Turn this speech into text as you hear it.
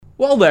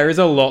Well, there is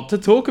a lot to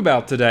talk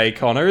about today,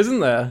 Connor, isn't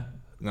there?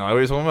 No, what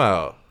are you talking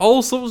about?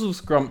 All sorts of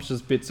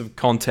scrumptious bits of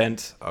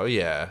content. Oh,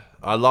 yeah.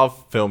 I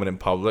love filming in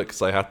public because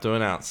they have to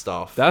announce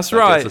stuff. That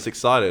right. Gets us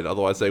excited.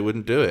 Otherwise, they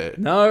wouldn't do it.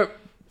 No.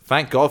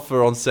 Thank God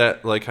for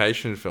on-set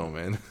location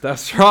filming.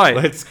 That's right.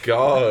 Let's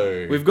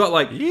go. We've got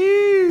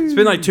it's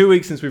been like 2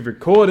 weeks since we've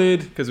recorded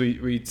because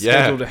we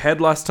scheduled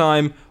ahead last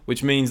time,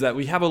 which means that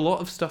we have a lot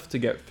of stuff to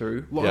get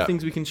through, a lot of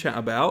things we can chat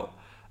about.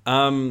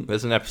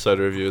 There's an episode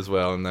review as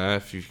well in there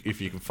if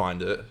you can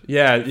find it.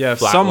 Yeah,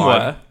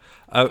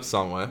 Flatline.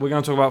 somewhere. We're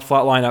going to talk about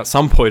Flatline at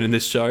some point in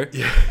this show.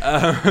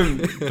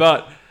 Yeah.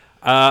 But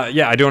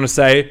I do want to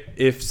say,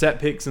 if set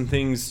picks and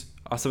things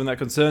are something that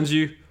concerns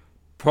you,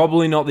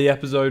 probably not the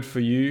episode for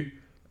you.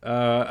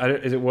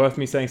 Is it worth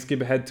me saying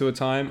skip ahead to a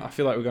time? I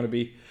feel like we're going to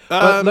be...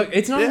 But look,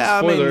 it's not a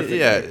spoiler.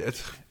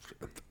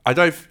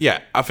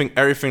 I think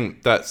everything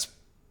that's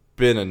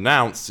been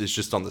announced is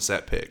just on the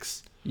set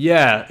picks.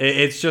 Yeah,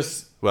 it's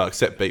just... Well,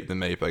 except Beat the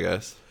Meep, I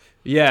guess.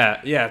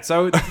 Yeah.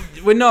 So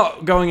we're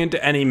not going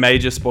into any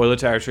major spoiler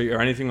territory or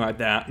anything like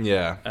that.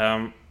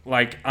 Yeah.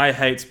 I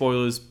hate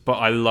spoilers, but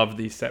I love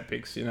these set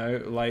picks,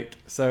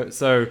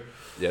 so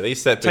yeah,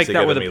 these set picks are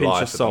giving me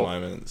life at the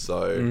moment,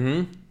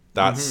 so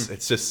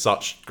it's just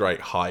such great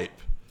hype.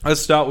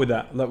 Let's start with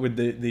that, with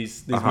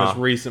these most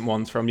recent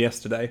ones from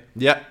yesterday.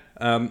 Yep.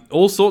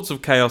 All sorts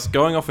of chaos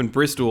going off in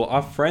Bristol.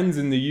 Our friends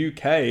in the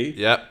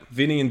UK,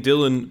 Vinny and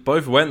Dylan,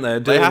 both went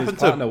there. They happened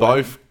to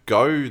both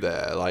go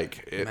there.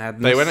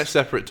 They went at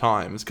separate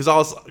times because I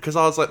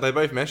was like, they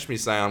both messaged me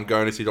saying I'm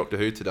going to see Doctor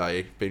Who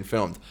today, being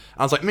filmed.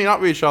 I was like, meet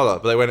up with each other,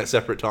 but they went at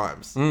separate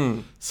times.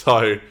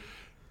 So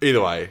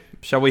either way,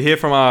 shall we hear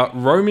from our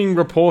roaming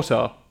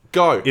reporter?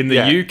 Go in the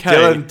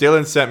UK.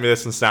 Dylan sent me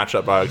this in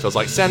Snapchat, bro. So I was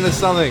like, send us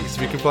something so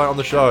we can play it on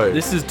the show.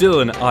 This is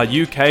Dylan, our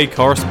UK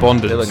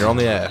correspondent. Dylan, you're on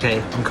the air. Okay,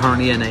 I'm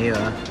currently in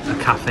a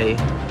cafe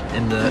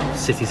in the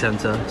city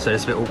centre, so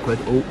it's a bit awkward.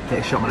 Oh, hit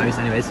a shot in my nose.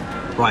 Anyways,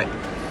 right.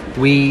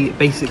 We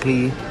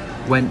basically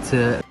went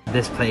to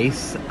this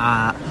place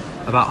at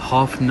about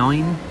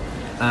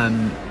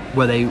 9:30,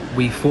 where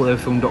we thought they were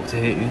filming Doctor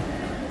Who,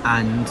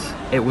 and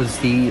it was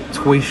the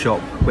toy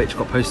shop which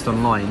got posted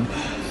online.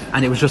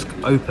 And it was just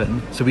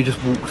open, so we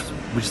literally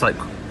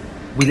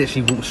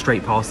walked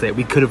straight past it.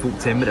 We could have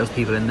walked in, but there was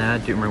people in there.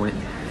 Didn't really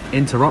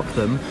interrupt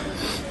them.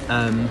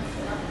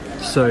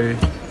 So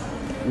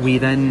we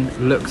then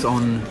looked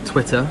on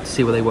Twitter to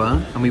see where they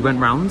were, and we went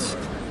round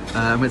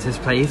and went to this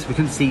place. We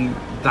couldn't see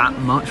that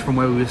much from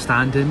where we were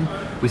standing.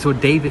 We saw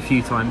Dave a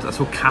few times. I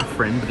saw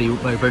Catherine, but they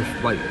were both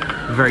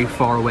very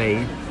far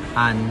away.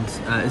 And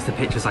it's the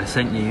pictures I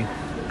sent you.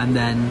 And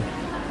then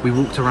we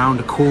walked around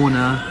a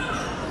corner,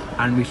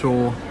 and we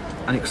saw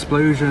an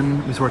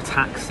explosion, we saw a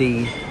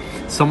taxi.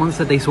 Someone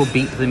said they saw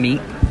Beat the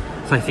Meep,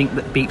 so I think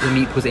that Beat the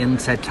Meep was in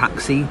said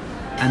taxi.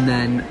 And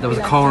then there was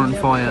a car on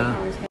fire.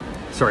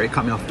 Sorry, it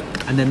cut me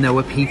off. And then there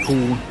were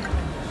people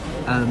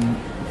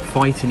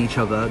fighting each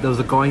other. There was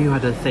a guy who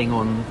had a thing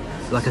on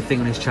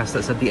his chest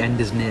that said the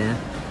end is near.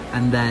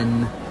 And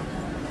then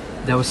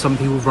there was some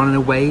people running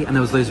away, and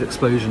there was loads of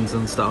explosions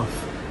and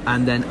stuff.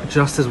 And then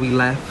just as we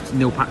left,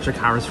 Neil Patrick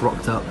Harris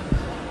rocked up,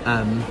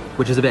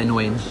 which is a bit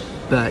annoying.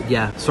 But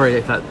yeah, sorry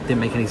if that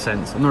didn't make any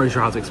sense. I'm not really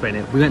sure how to explain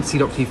it. We went to see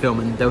Doctor Who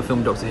film, and they were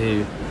filming Doctor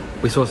Who.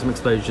 We saw some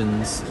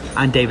explosions,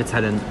 and David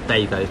Tennant. There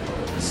you go.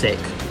 Sick.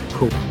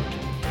 Cool.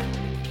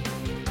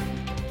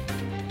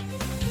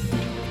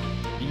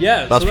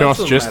 Yeah, that's pretty much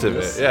the gist of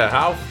it. Yeah,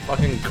 how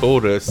fucking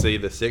cool to see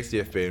the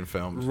 60th being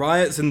filmed.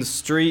 Riots in the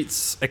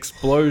streets,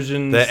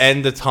 explosions. The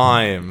end of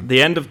time. The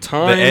end of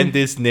time. The end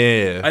is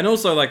near. And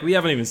also, we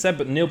haven't even said,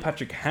 but Neil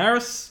Patrick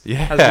Harris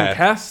has been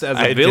cast as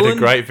a villain. Did a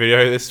great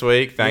video this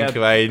week. Thank you,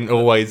 Aiden.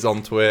 Always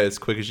on Twitter as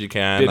quick as you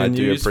can. I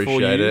do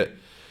appreciate it.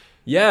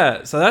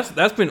 Yeah, so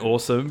that's been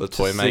awesome. The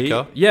toy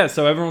maker. Yeah,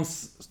 so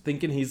everyone's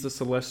thinking he's the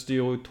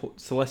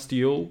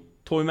celestial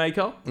toy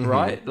maker,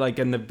 right?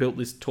 And they've built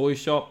this toy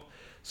shop.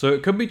 So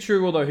it could be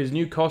true, although his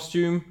new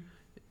costume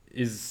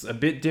is a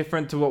bit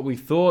different to what we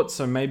thought.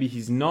 So maybe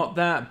he's not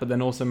that, but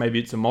then also maybe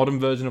it's a modern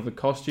version of the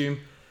costume.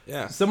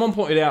 Yeah. Someone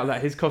pointed out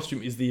that his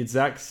costume is the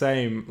exact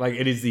same,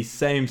 it is the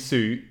same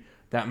suit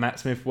that Matt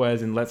Smith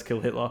wears in Let's Kill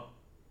Hitler.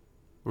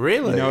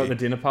 Really? At the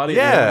dinner party?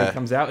 Yeah. When it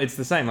comes out, it's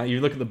the same.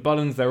 You look at the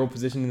buttons, they're all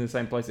positioned in the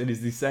same place. It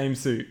is the same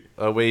suit.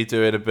 Are we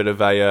doing a bit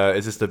of a,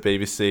 is this the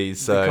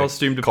BBC's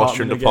costume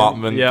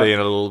department being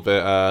a little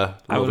bit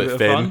thin?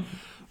 Fun?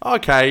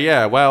 Okay,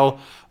 yeah. Well,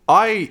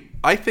 I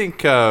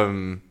think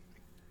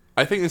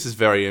this is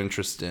very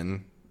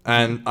interesting,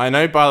 and I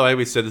know, by the way,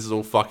 we said this is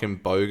all fucking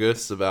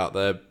bogus about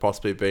there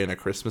possibly being a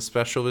Christmas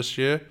special this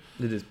year.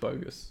 It is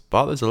bogus,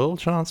 but there's a little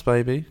chance,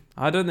 baby.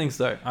 I don't think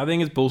so. I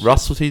think it's bullshit.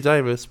 Russell T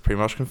Davis pretty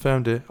much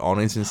confirmed it on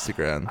his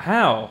Instagram.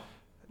 How?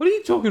 What are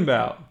you talking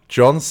about?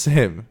 John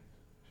Sim,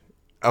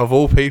 of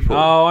all people.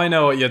 Oh, I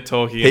know what you're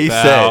talking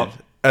about. He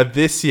said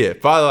this year.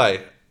 By the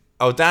way.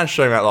 Oh, Dan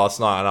showed me that last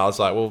night, and I was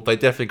like, well, they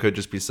definitely could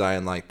just be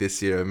saying,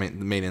 this year,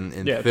 meaning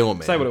in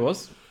filming. Say what it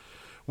was.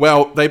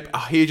 Well,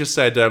 he just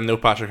said Neil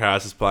Patrick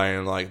Harris is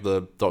playing,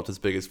 the Doctor's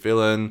biggest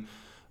villain.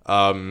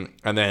 And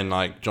then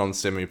like John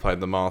Sim, who played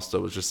the Master,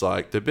 was just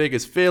like the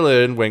biggest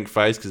villain, wink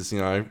face, because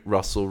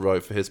Russell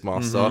wrote for his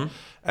Master,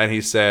 and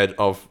he said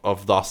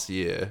of this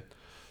year.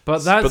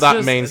 But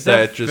that means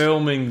they're just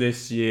filming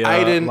this year.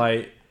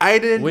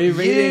 Aiden,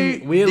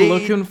 we're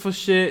looking for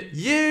shit.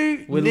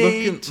 We're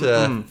need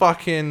to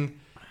fucking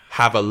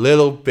have a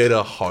little bit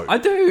of hope. I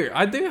do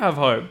have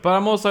hope, but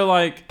I'm also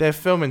like, they're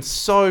filming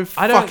so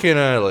fucking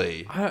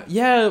early.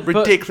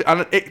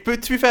 Ridiculous.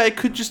 But to be fair, it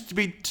could just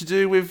be to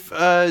do with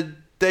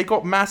they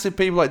got massive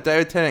people like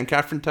David Tennant,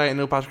 Catherine Tate, and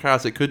Neil Patrick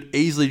Harris. It could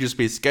easily just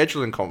be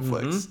scheduling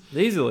conflicts.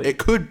 Easily, it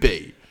could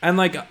be. And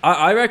like,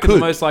 I reckon the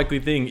most likely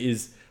thing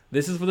is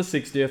this is for the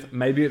 60th.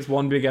 Maybe it's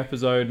one big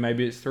episode.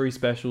 Maybe it's 3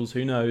 specials.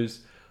 Who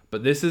knows?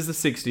 But this is the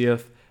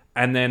 60th,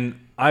 and then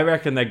I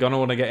reckon they're gonna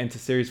want to get into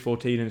Series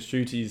 14 and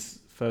Shruti's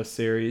first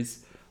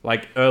series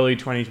like early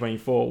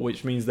 2024,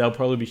 which means they'll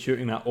probably be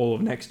shooting that all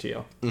of next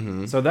year.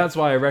 So that's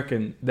why I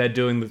reckon they're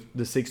doing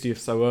the 60th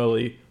so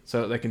early,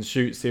 so that they can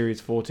shoot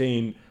Series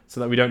 14, so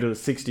that we don't do the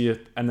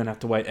 60th and then have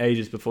to wait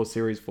ages before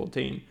Series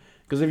 14.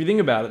 Because if you think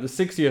about it, the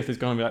 60th is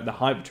going to be like the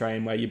hype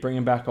train where you're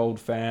bringing back old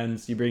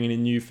fans, you're bringing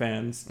in new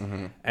fans,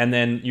 and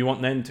then you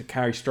want them to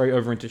carry straight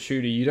over into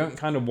Shooty. You don't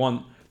kind of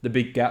want the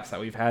big gaps that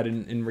we've had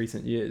in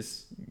recent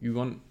years. You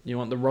want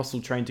the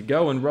Russell train to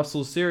go, and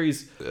Russell's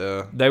series,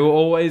 they were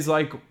always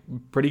like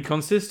pretty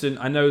consistent.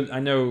 I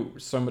know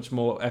so much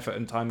more effort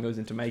and time goes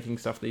into making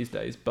stuff these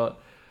days, but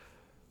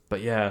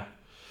yeah.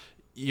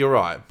 You're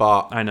right,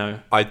 but I know.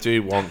 I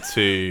do want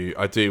to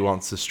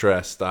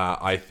stress that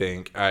I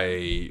think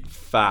a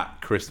fat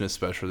Christmas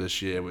special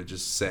this year would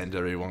just send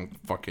everyone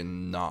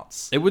fucking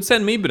nuts. It would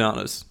send me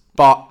bananas.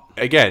 But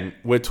again,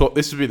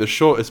 this would be the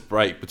shortest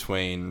break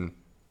between,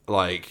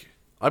 like,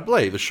 I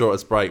believe the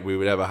shortest break we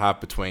would ever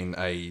have between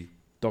a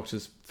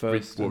Doctor's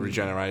first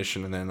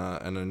regeneration and then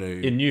a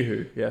new in New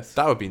Who. Yes,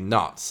 that would be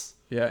nuts.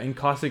 Yeah, in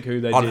Classic Who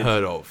they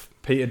unheard of.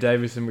 Peter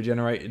Davison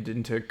regenerated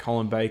into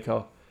Colin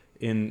Baker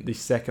in the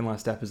second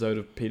last episode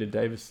of Peter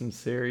Davison's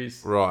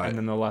series. Right. And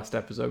then the last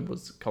episode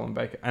was Colin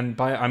Baker. And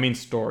I mean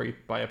story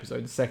by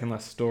episode. The second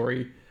last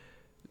story,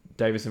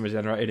 Davison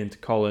regenerated into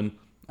Colin.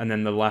 And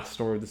then the last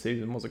story of the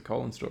season was a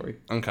Colin story.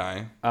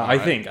 Okay. I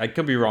think. I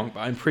could be wrong,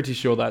 but I'm pretty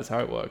sure that's how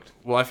it worked.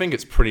 Well, I think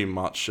it's pretty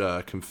much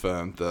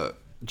confirmed that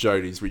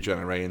Jodie's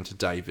regenerating into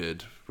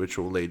David, which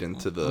will lead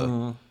into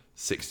the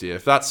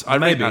 60th. I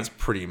think that's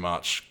pretty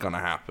much going to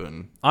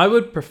happen. I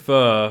would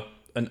prefer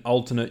an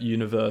alternate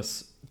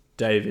universe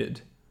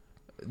David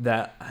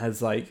that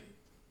has like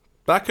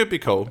that could be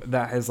cool,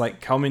 that has like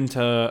come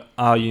into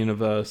our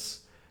universe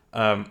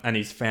and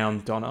he's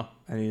found Donna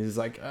and he's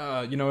like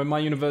in my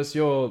universe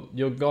you're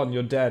gone,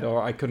 you're dead,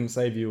 or I couldn't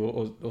save you,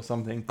 or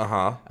something.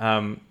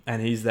 And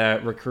he's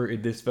there,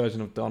 recruited this version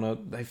of Donna,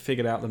 they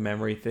figured out the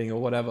memory thing or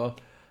whatever,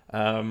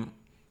 and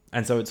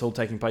so it's all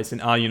taking place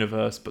in our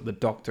universe, but the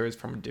Doctor is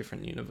from a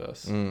different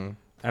universe. And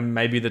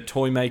maybe the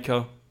toy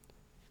maker,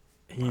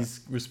 he's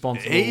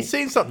responsible. He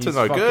seems up to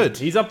no good.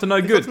 He's up to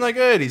no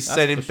good. He's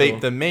sending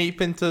Beep the Meep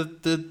into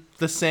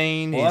the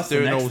scene. He's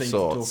doing all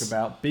sorts. To talk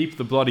about Beep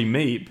the bloody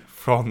Meep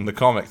from the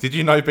comics. Did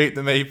you know Beep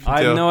the Meep?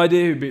 I had no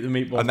idea who Beep the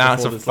Meep was. And now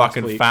it's a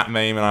fucking fat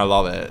meme, and I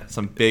love it.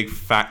 Some big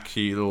fat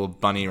cute little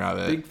bunny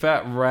rabbit. Big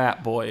fat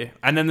rat boy.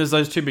 And then there's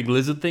those 2 big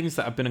lizard things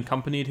that have been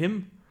accompanied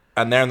him.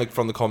 And they're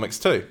from the comics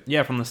too.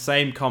 Yeah, from the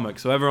same comic.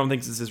 So everyone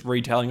thinks it's this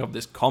retelling of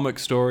this comic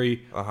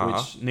story,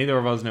 which neither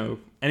of us know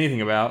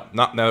anything about.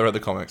 Never read the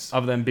comics.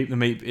 Other than Beep the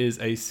Meep is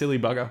a silly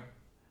bugger.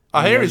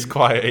 I hear he's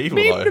quite evil,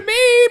 Beep though. Beep the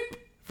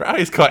Meep!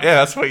 He's quite, yeah,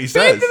 that's what he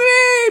says. Beep the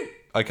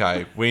Meep!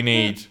 Okay, we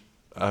need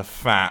a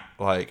fat,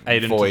 like,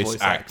 voice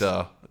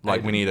actor.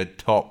 Like, we need a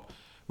top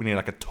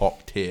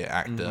tier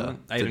actor.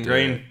 Aiden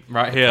Green,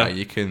 right here.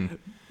 You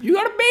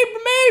gotta beep the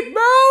Meep,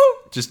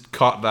 bro! Just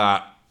cut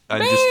that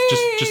and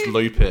just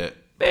loop it.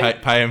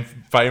 Pay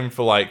him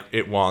for like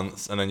it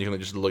once, and then you can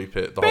just loop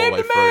it the whole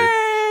way through.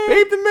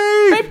 Beep the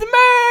Meep! Beep the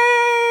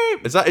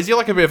Meep! Is he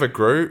like a bit of a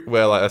Groot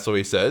where like that's all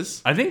he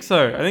says? I think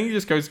so. I think he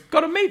just goes,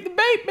 gotta meet the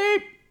beep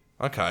beep.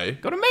 Okay.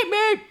 Gotta meet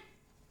beep.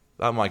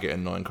 That might get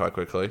annoying quite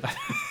quickly.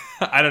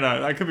 I don't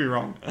know. I could be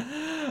wrong.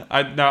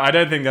 I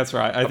don't think that's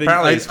right.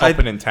 Apparently he's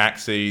hopping in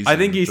taxis. I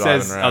think he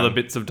says around. other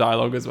bits of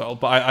dialogue as well,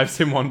 but I've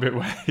seen one bit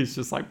where he's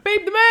just like,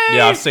 beep the Meep!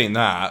 Yeah, I've seen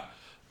that.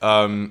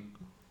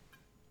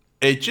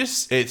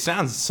 It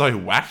sounds so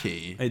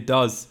wacky. It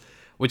does,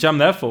 which I'm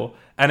there for.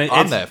 And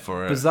I'm there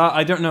for it. Bizarre.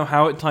 I don't know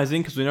how it ties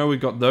in, because we know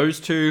we've got those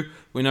 2.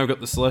 We know we've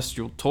got the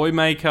Celestial Toy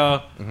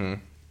Maker.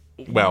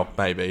 Mm-hmm. Well,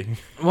 maybe.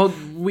 Well,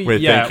 we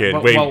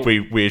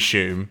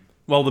assume.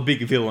 Well, the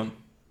big villain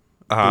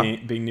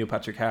being Neil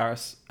Patrick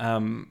Harris.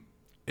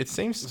 It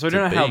seems so. I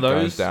don't know how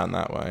those goes down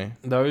that way.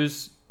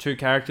 Those 2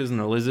 characters and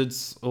the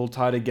lizards all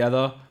tie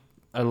together,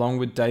 along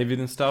with David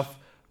and stuff.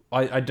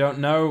 I don't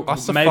know.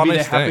 Maybe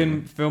they have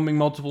been filming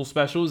multiple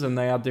specials and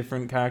they are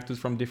different characters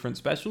from different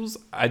specials.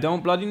 I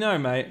don't bloody know,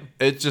 mate.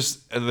 It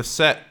just the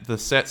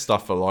set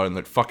stuff alone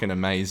looked fucking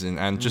amazing,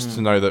 and just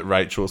to know that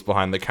Rachel's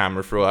behind the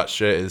camera for all that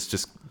shit is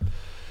just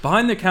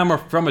behind the camera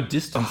from a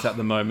distance at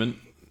the moment.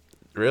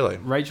 Really?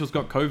 Rachel's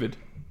got COVID.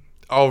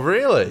 Oh,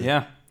 really?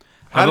 Yeah.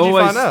 How did you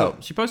find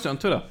out? She posted it on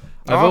Twitter.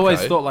 I've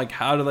always thought, like,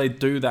 how do they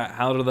do that?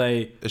 How do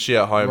they? Is she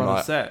at home, run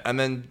like, a set? and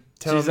then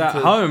she's at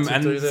home,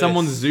 and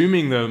someone's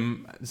zooming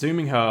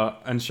her,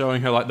 and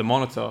showing her like the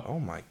monitor. Oh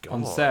my god!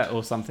 On set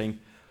or something,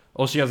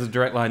 or she has a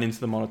direct line into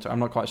the monitor. I'm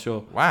not quite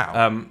sure.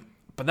 Wow.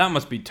 But that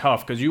must be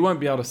tough because you won't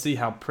be able to see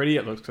how pretty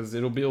it looks because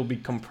it'll be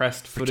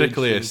compressed footage.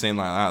 Particularly a scene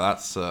like that.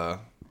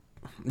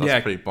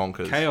 That's pretty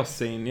bonkers. Chaos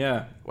scene,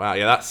 yeah. Wow,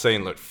 yeah, that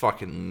scene looked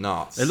fucking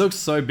nuts. It looks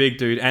so big,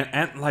 dude,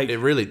 and like it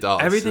really does.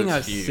 Everything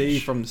I see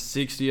from the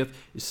 60th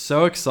is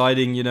so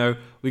exciting. You know,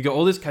 we got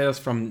all this chaos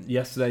from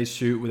yesterday's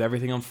shoot with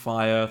everything on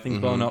fire, things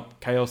blowing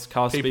up, chaos,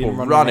 cars speeding,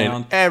 running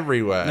around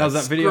everywhere. There was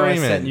that video I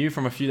sent you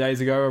from a few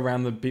days ago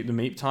around the Beat the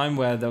Meat time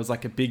where there was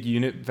like a big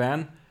unit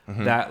van.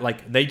 That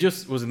like they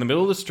just was in the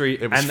middle of the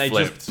street and they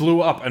just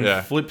blew up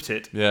and flipped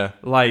it. Yeah,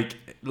 like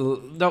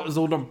that was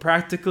all done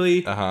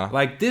practically.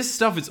 Like this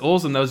stuff is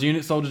awesome. Those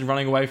unit soldiers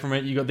running away from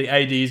it. You got the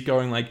ADs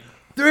going like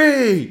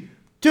 3,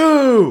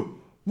 2,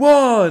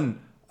 1,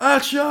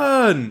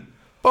 action!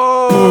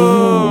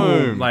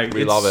 Boom! Like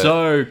we love it.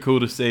 So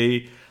cool to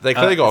see. They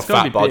clearly got a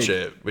fat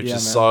budget, which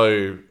is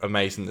so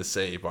amazing to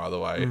see, by the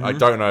way. I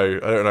don't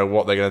know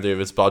what they're going to do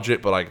with this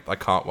budget, but I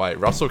can't wait.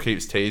 Russell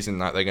keeps teasing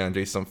that they're going to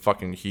do some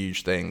fucking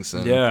huge things.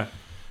 And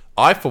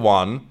I, for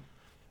one,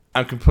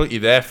 am completely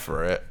there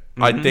for it.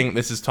 I think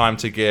this is time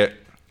to get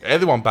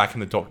everyone back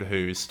in the Doctor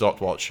Who who's stopped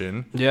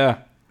watching. Yeah.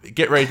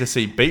 Get ready to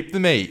see Beep the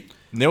Meat,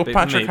 Neil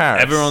Patrick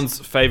Harris. Everyone's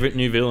favourite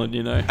new villain,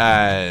 you know.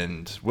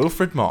 And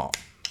Wilfred Mott.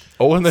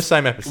 All in the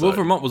same episode.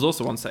 Wilfred Mott was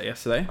also on set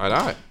yesterday. I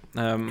know.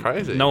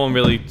 Crazy. No one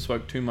really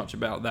spoke too much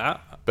about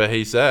that. But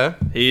he's there.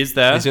 He is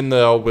there. He's in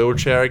the old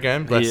wheelchair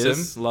again. Bless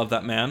him. Love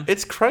that man.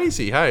 It's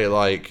crazy, hey?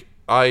 Like,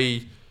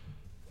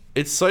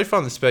 it's so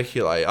fun to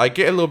speculate. I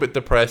get a little bit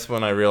depressed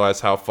when I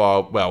realise how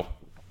far, well,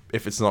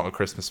 if it's not a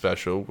Christmas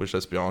special, which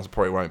let's be honest, it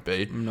probably won't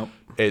be. Nope.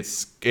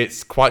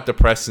 It's quite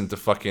depressing to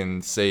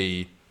fucking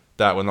see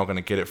that we're not going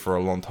to get it for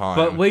a long time.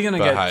 But we're going to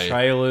get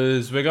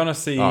trailers. We're going to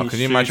see. Oh, can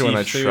you imagine when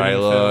a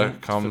trailer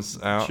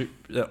comes out?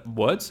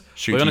 What?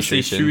 We're going to see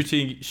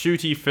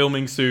shooty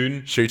filming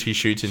soon. Shooting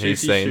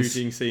his scenes.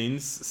 Shooting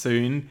scenes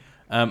soon.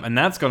 And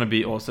that's going to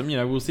be awesome. You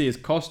know, we'll see his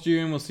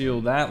costume. We'll see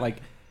all that. Like,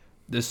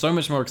 there's so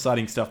much more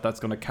exciting stuff that's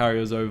going to carry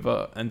us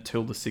over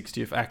until the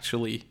 60th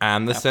actually.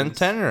 And the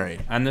centenary.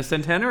 And the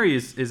centenary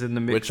is in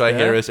the mix. Which I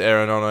hear is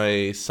airing on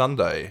a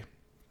Sunday.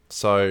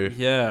 So.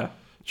 Yeah.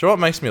 Do you know what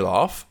makes me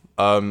laugh?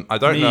 I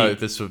don't know if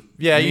this would...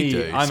 Yeah, you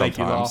do I sometimes. make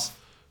you laugh.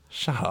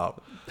 Shut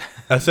up.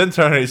 A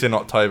centenary is in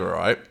October,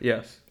 right?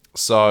 Yes.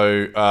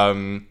 So,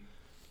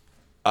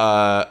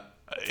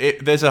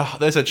 there's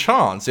a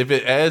chance, if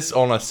it airs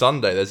on a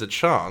Sunday, there's a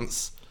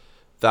chance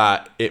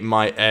that it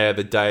might air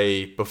the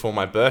day before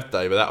my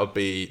birthday, but that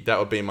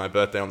would be my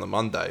birthday on the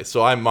Monday. So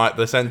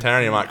the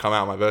centenary might come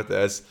out on my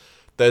birthday.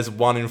 There's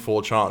 1 in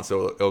 4 chance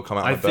it'll come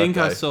out on my birthday. I think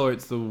I saw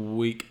it's the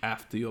week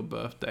after your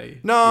birthday.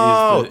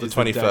 No, the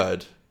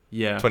 23rd.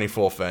 Yeah.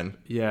 24th then.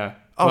 Yeah.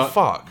 Oh, but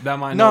fuck. That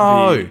might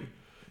not be...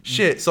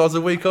 Shit, so I was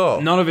a week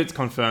off. None of it's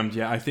confirmed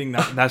yet. I think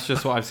that's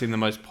just what I've seen the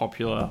most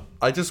popular.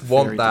 I just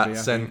want that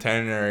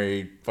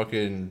centenary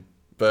fucking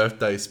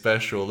birthday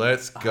special.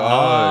 Let's go.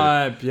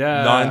 Hype,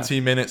 yeah.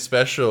 90-minute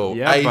special.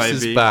 Yeah,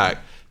 Ace is back.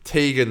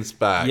 Tegan's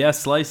back. Yeah,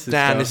 Slice is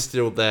Dan is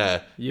still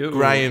there.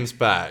 Graham's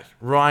back.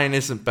 Ryan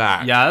isn't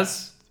back.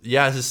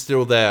 Yaz is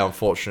still there,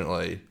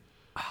 unfortunately.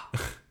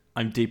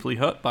 I'm deeply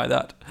hurt by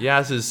that.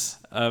 Yaz is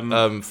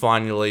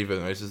finally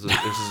leaving, which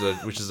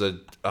is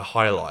a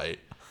highlight.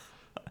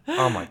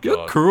 Oh my god!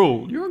 You're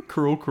cruel. You're a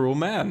cruel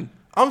man.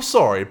 I'm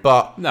sorry,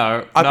 but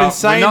I've been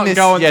saying this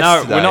yesterday.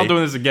 No, we're not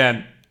doing this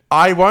again.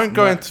 I won't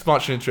go into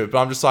much into it, but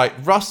I'm just like,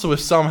 Russell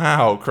has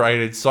somehow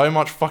created so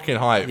much fucking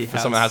hype for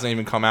something that hasn't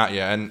even come out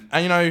yet, and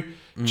you know,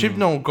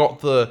 Chibnall got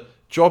the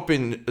job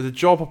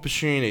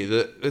opportunity.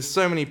 That there's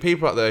so many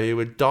people out there who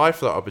would die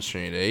for that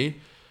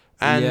opportunity,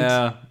 and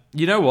yeah,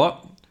 you know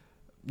what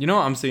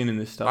I'm seeing in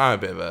this stuff? I'm a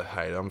bit of a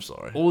hater, I'm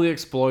sorry. All the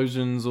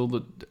explosions, all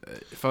the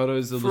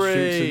photos of the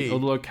shoots, all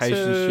the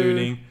location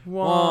shooting.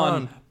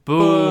 1,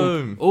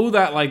 boom. All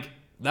that, like,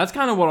 that's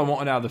kind of what I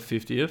wanted out of the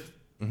 50th.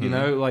 You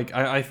know, like,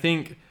 I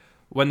think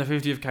when the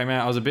 50th came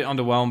out, I was a bit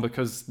underwhelmed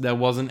because there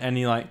wasn't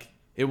any, like,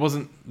 it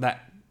wasn't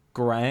that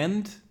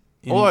grand.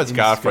 All those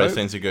Garfrays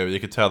things are good, but you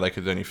could tell they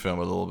could only film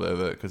a little bit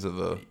of it because of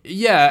the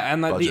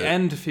and like budget. The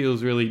end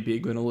feels really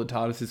big when all the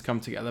TARDISes come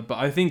together. But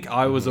I think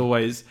I was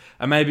always,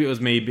 and maybe it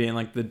was me being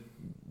like the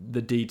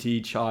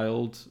DT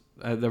child,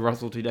 the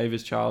Russell T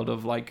Davies child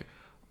of like,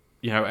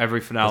 you know,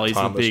 every finale is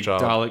the big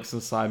Daleks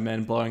and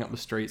Cybermen blowing up the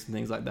streets and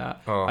things like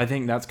that. I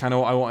think that's kind of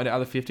what I wanted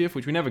out of the 50th,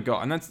 which we never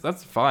got, and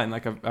that's fine.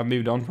 Like I've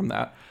moved on from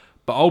that.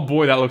 But oh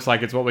boy, that looks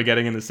like it's what we're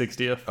getting in the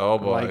 60th. Oh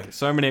boy, like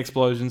so many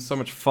explosions, so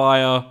much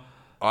fire.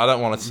 I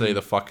don't want to see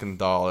the fucking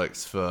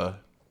Daleks for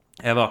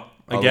ever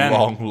again.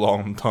 A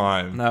long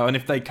time. No, and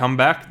if they come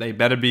back, they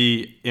better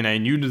be in a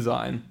new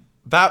design.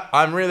 That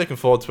I'm really looking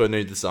forward to a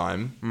new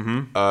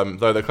design.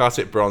 Though the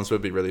classic bronze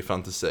would be really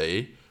fun to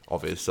see,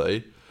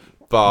 obviously.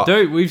 But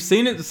dude, we've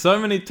seen it so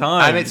many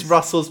times. And it's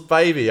Russell's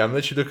baby. I'm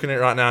literally looking at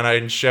it right now on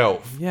Aiden's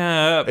shelf.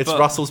 Yeah, it's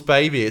Russell's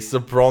baby. It's the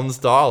bronze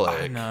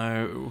Dalek. I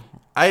know.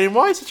 Aiden,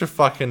 why are you such a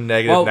fucking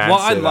negative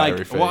Nancy about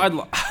everything?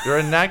 You're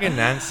a nagging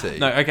Nancy.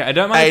 No, okay, I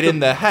don't mind. Aiden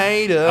the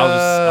hater.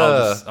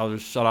 I'll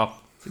just shut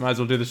up. You might as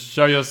well do the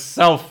show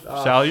yourself,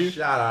 shall you?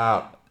 Shut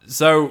up.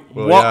 So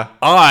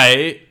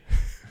I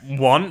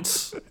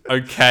want,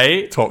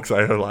 okay, talk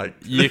so like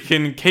you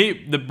can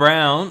keep the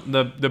bronze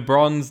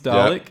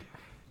Dalek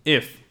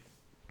if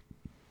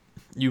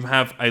you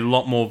have a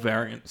lot more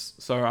variants.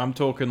 So I'm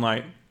talking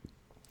like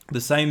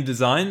the same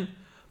design,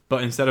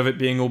 but instead of it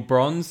being all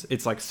bronze,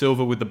 it's like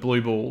silver with the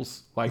blue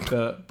balls, like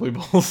the blue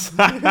balls.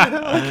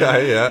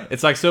 Okay, yeah.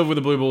 It's like silver with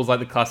the blue balls, like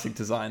the classic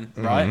design,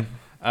 right?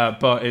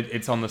 But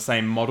it's on the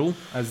same model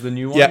as the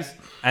new ones. Yep.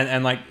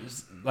 And like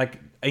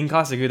in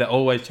Classic Who, they're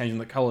always changing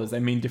the colors. They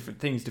mean different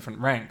things, different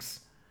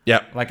ranks.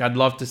 Yep. Like, I'd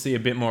love to see a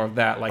bit more of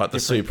that. Like the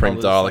Supreme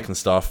Dalek and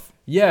stuff.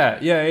 Yeah.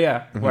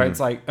 Where it's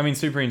like, I mean,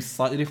 Supreme's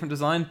slightly different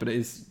design, but it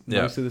is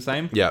mostly the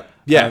same. Yeah.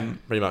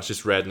 Pretty much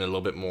just red and a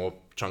little bit more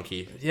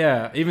chunky.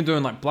 Yeah, even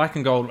doing like black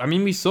and gold. I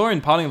mean, we saw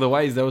in Parting of the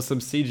Ways, there was some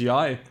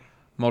CGI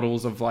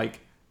models of like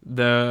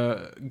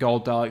the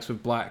gold Daleks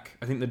with black.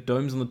 I think the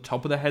domes on the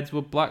top of their heads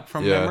were black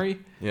from memory.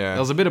 Yeah, there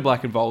was a bit of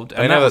black involved.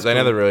 They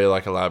never really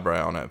like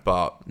elaborate on it,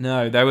 but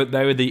no, they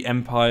were the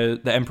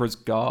Emperor's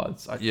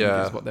guards. I think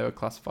is what they were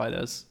classified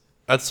as.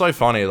 That's so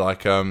funny.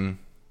 Like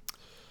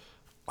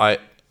I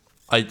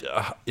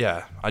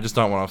just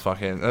don't want to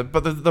fucking.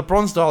 But the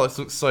bronze Daleks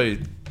look so.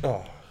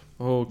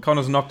 Oh,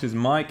 Connor's knocked his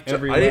mic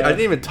everywhere. I didn't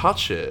even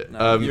touch it.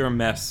 No, you're a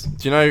mess.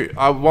 Do you know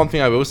one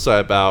thing I will say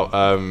about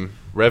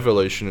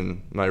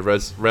Revolution?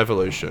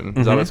 Revolution.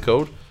 Is that what it's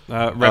called?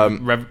 Well,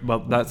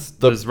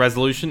 there's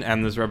Resolution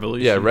and there's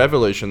Revolution. Yeah,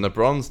 Revolution. The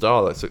bronze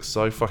Daleks look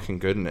so fucking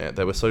good in it.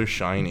 They were so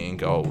shiny and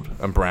gold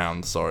and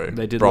brown. Sorry,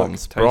 they did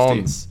bronze. Look tasty.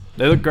 Bronze.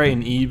 They look great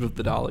in Eve of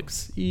the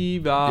Daleks.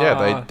 Eva.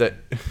 Yeah, they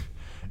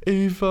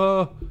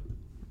Eva.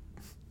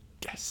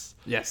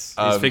 Yes,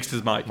 he's fixed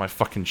his mic. My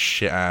fucking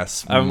shit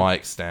ass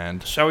mic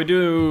stand. Shall we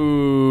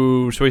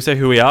say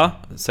who we are?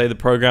 Say the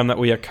program that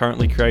we are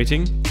currently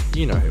creating.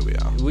 You know who we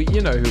are.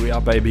 You know who we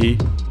are, baby.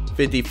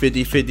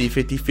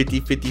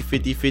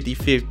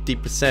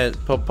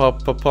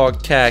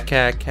 50%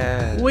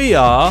 cat. We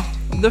are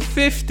the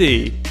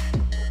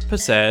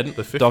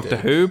 50% Doctor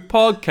Who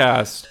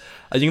podcast.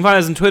 You can find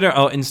us on Twitter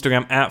or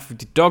Instagram at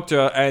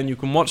 50Doctor, and you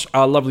can watch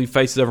our lovely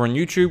faces over on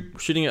YouTube.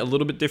 Shooting it a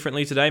little bit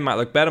differently today. Might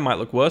look better, might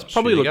look worse.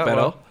 Probably look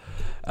better.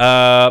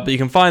 But you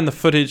can find the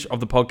footage of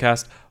the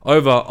podcast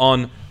over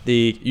on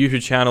the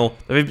YouTube channel,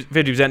 the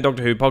 50%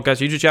 Doctor Who podcast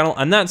YouTube channel,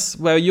 and that's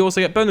where you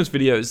also get bonus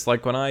videos,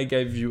 like when I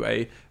gave you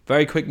a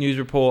very quick news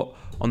report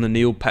on the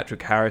Neil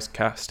Patrick Harris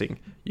casting.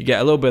 You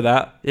get a little bit of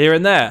that here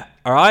and there,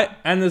 all right?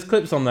 And there's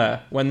clips on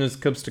there when there's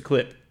clips to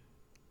clip.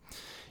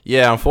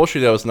 Yeah,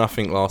 unfortunately there was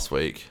nothing last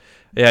week.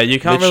 Yeah, you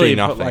can't really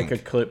put like a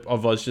clip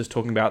of us just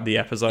talking about the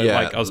episode,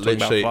 like I was talking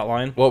about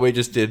Flatline. What we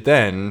just did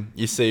then,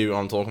 you see what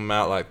I'm talking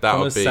about, like that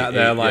would be sat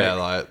there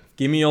like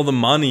give me all the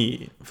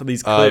money for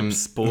these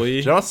clips, boy. Do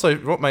you know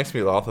what makes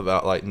me laugh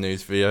about like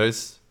news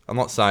videos? I'm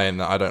not saying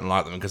that I don't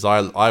like them because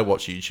I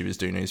watch YouTubers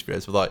do news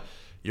videos, but like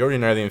you already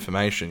know the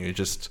information,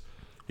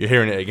 you're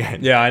hearing it again.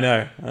 Yeah, I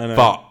know.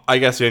 But I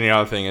guess the only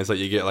other thing is that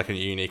you get like a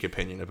unique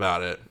opinion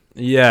about it.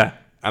 Yeah.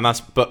 And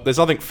but there's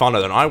nothing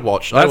funner than I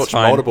watched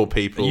multiple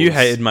people. You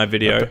hated my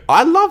video.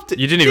 I loved it.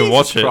 You didn't even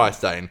watch it.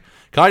 Christ, Dane.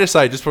 Can I just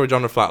say, just before we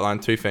jump to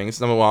Flatline, two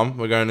things. Number one,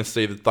 we're going to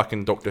see the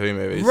fucking Doctor Who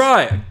movies.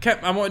 Right.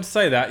 I wanted to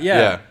say that.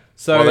 Yeah.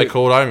 So what are they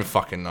called? I don't even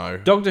fucking know.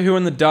 Doctor Who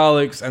and the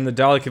Daleks and the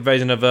Dalek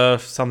Invasion of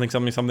Earth, something AD,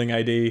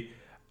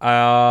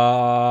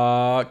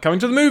 coming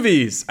to the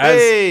movies.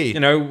 As you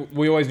know,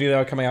 we always knew they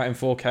were coming out in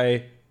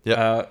 4K.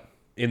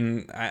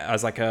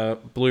 As like a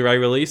Blu-ray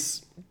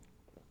release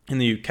in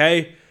the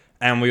UK.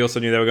 And we also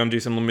knew they were going to do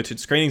some limited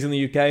screenings in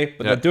the UK,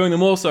 but they're doing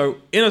them also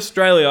in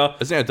Australia.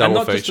 Isn't it a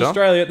double feature? And not just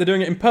Australia, they're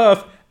doing it in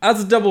Perth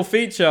as a double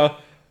feature.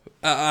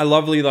 A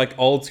lovely, like,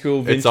 old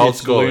school vintage. It's old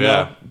school, Luna.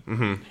 yeah.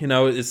 Mm-hmm. You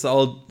know, it's the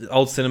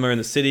old cinema in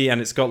the city,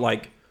 and it's got,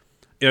 like,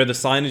 you know, the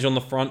signage on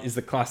the front is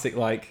the classic,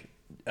 like,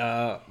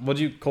 what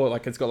do you call it?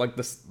 Like, it's got, like,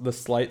 the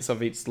slates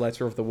of each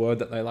letter of the word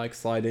that they, like,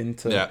 slide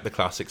into. Yeah, the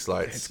classic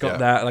slates. It's got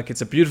that. Like,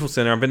 it's a beautiful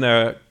cinema. I've been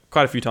there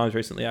quite a few times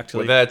recently,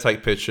 actually. We're there to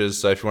take pictures,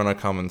 so if you want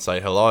to come and say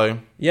hello.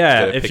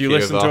 Yeah, if you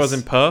listen to us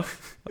in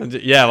Perth.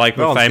 Yeah, like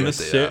we're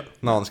famous shit.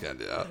 No one's going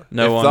to do that.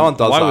 If someone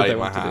does that, I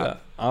want to do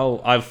that.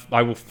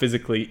 I will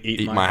physically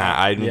eat my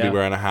hat. Aiden will be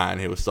wearing a hat and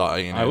he will start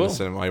eating in the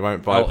cinema. He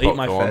won't buy popcorn. Eat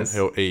my fez.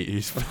 He'll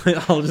eat.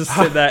 I'll just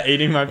sit there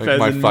eating my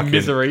fez in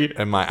misery.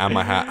 And my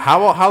hat.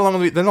 How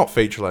long are they're not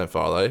feature length,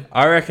 are they?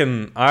 I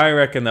reckon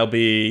they'll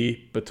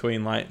be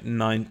between like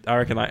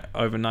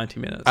over 90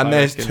 minutes. And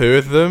there's two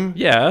of them?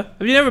 Yeah.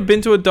 Have you never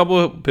been to a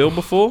double bill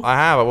before? I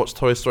have. I watched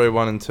Toy Story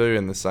 1 and 2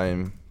 in the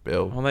same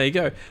bill. Well, there you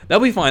go.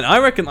 That'll be fine. I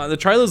reckon the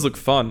trailers look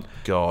fun.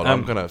 God,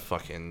 I'm gonna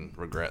fucking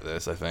regret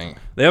this, I think.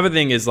 The other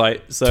thing is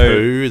like, so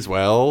 2 as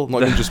well,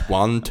 not even just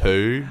 1,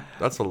 2.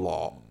 That's a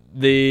lot.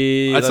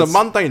 It's a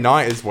Monday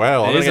night as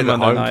well. I'm It is a gonna get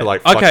Monday home night. to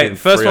like Okay, fucking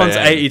first 3 one's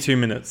a.m. 82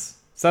 minutes.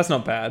 So that's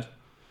not bad.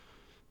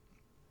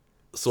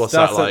 So what's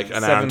Starts that, like at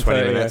an hour and 20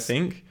 7:30, minutes? I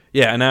think.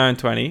 Yeah, an hour and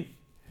 20.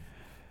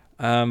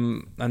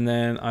 And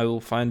then I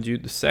will find you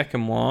the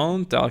second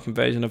one, Dalek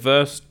Invasion of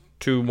Earth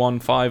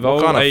 2150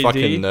 What kind of AD.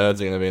 fucking nerds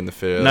are going to be in the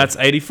theater? And that's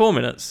 84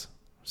 minutes.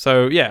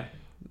 So, yeah,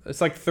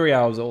 it's like 3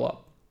 hours all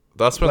up.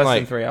 That's when less than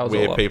like 3 hours all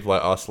weird up. people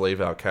like us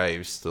leave our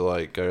caves to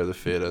like go to the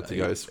theater to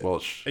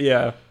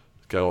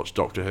go watch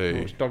Doctor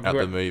Who at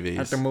the movies.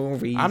 At the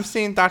movies. I'm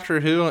seeing Doctor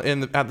Who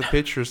at the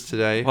pictures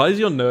today. Why is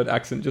your nerd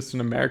accent just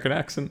an American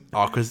accent?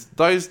 Oh, because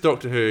those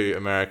Doctor Who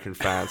American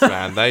fans,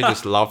 man, they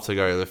just love to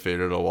go to the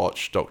theater to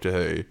watch Doctor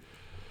Who.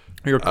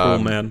 You're a cool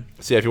man.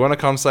 So yeah, if you want to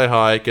come say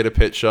hi, get a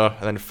picture,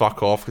 and then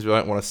fuck off because we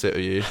don't want to sit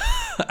with you.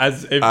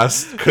 As if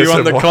Because you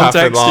want the what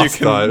happened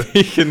context, last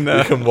you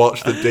can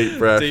watch the deep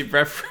breath. deep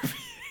breath.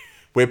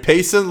 We're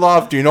peace and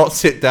love. Do not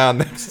sit down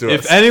next to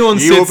us. If anyone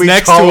you sits will be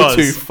next told to us,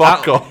 to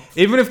fuck off.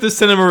 Even if the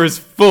cinema is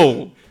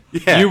full,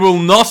 Yeah. you will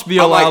not be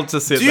I'm allowed like,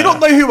 to sit Do you there. not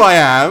know who I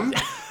am?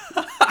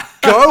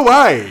 Go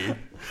away.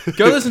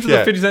 Go listen to Yeah.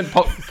 the 50 Cent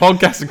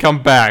podcast and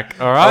come back.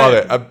 All I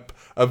right. love it.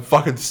 A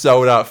fucking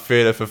sold out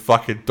theater for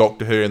fucking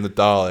Doctor Who and the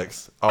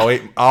Daleks. I'll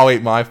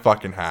eat my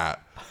fucking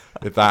hat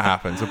if that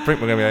happens. I think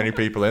we're gonna be the only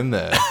people in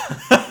there.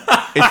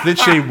 It's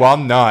literally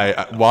one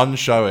night, one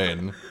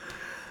showing.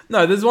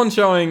 No, there's one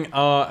showing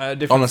at a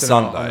different On a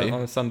cinema Sunday.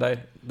 on a Sunday,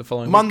 the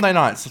following week. Monday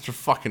night's such a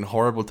fucking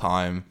horrible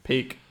time,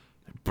 Peak.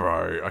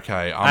 bro.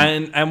 Okay,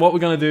 And what we're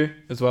gonna do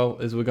as well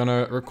is we're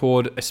gonna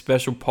record a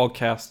special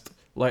podcast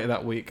later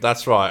that week.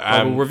 that's right.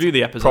 Where we'll review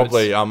the episodes.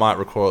 Probably I might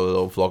record a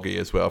little vloggy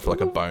as well for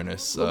like a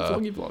bonus,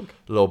 vloggy vlog.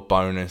 little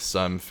bonus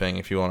thing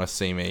if you want to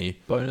see me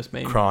Bonus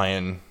meme.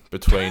 crying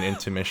between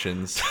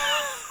intermissions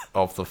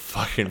of the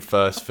fucking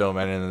first film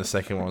ending and the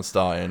second one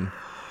starting.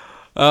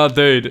 Oh,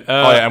 dude.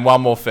 Oh yeah, and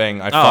one more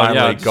thing. I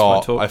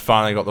just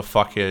finally got the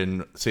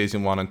fucking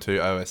season 1 and 2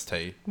 OST.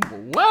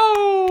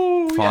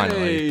 Whoa!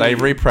 Finally, Yay. they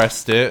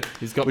repressed it,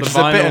 He's got which the is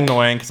a bit vinyl.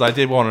 annoying because I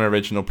did want an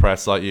original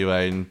press like you,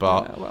 Aiden.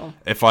 But Yeah, well.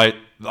 if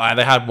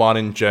they had one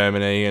in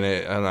Germany and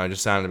it, I don't know,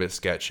 just sounded a bit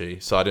sketchy,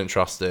 so I didn't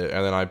trust it.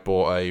 And then I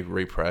bought a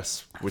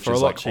repress, which For is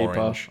a lot like cheaper.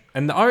 orange.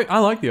 And I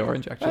like the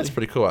orange actually. That's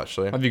pretty cool,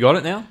 actually. Have you got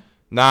it now?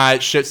 Nah,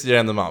 it ships at the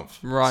end of the month.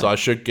 Right. So I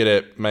should get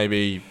it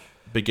maybe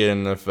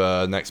beginning of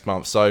next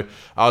month. So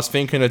I was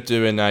thinking of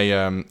doing I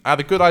had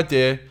a good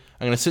idea.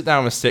 I'm going to sit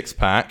down with a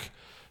 6-pack.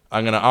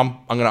 I'm going to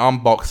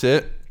unbox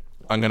it.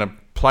 I'm going to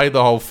play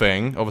the whole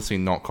thing. Obviously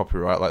not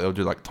copyright. Like they'll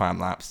do like time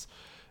lapse.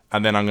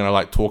 And then I'm going to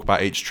like talk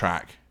about each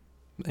track.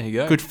 There you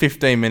go. Good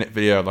 15-minute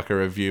video of like a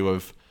review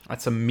of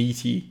That's a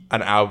meaty,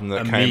 an album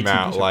that came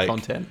out piece like of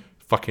content.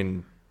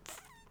 fucking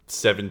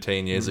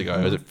 17 years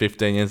ago. Was it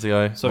 15 years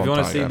ago? So if you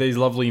want to see these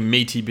lovely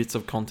meaty bits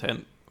of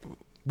content,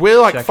 we're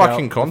like check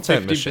fucking out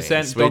content 50%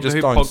 machines. We Doctor just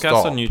Who don't podcast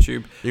stop. on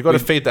YouTube. You've got to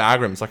feed the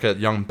algorithm. It's like a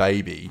young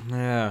baby.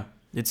 Yeah.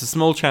 It's a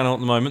small channel at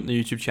the moment, the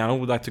YouTube channel.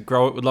 We'd like to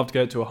grow it. We'd love to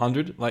get it to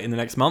 100 like in the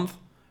next month.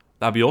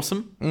 That'd be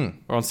awesome.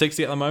 We're on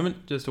 60 at the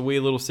moment, just a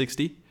weird little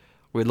 60.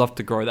 We'd love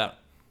to grow that.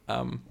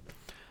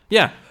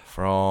 Yeah.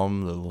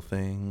 From little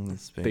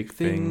things, Big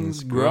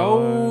things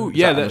grow. Is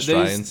Yeah, that an these-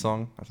 Australian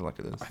song? I feel like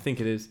it is. I think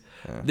it is.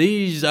 Yeah.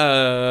 These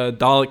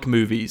Dalek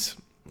movies,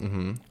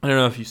 Mm-hmm. I don't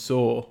know if you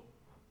saw,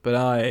 but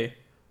I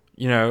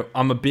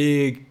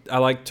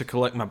like to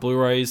collect my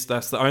Blu-rays.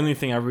 That's the only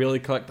thing I really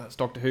collect. That's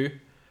Doctor Who.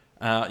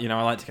 I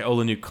like to get all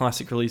the new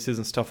classic releases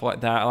and stuff like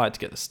that. I like to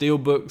get the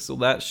steelbooks, all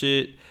that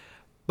shit.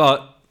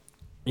 But,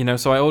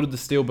 so I ordered the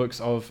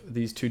steelbooks of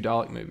these 2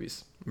 Dalek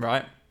movies,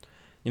 right?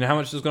 You know how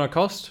much it was going to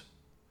cost?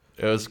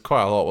 It was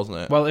quite a lot, wasn't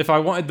it? Well, if I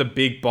wanted the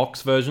big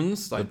box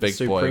versions, like the big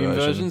boy Supreme version,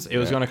 versions, it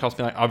was going to cost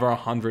me like over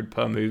 100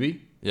 per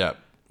movie Yeah.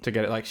 to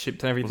get it like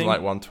shipped and It was everything. like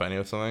 120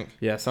 or something.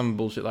 Yeah, some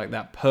bullshit like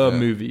that per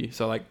movie.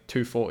 So like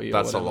 240 or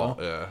That's a whatever.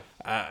 lot,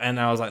 yeah. And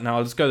I was like, no,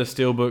 I'll just go the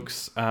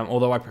steelbooks.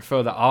 Although I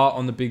prefer the art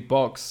on the big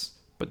box,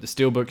 but the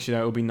steelbooks,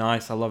 it'll be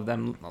nice. I love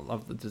them. I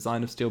love the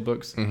design of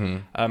steelbooks.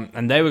 Mm-hmm.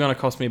 And they were going to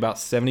cost me about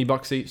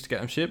 $70 each to get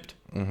them shipped.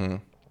 Mm-hmm.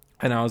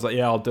 And I was like,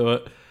 yeah, I'll do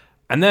it.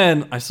 And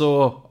then I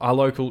saw our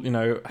local,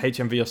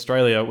 HMV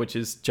Australia, which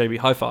is JB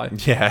Hi-Fi.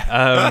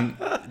 Yeah.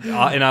 In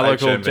our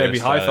local HMV JB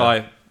Australia.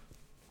 Hi-Fi,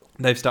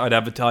 they've started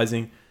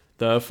advertising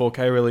the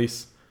 4K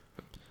release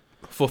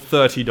for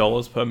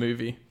 $30 per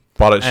movie.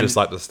 But it's And- just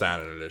like the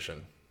standard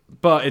edition.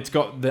 But it's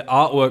got the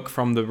artwork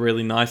from the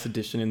really nice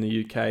edition in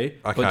the UK, Okay.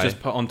 but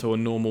just put onto a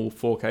normal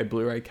 4K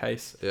Blu-ray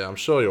case. Yeah, I'm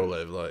sure you'll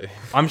live, like...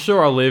 I'm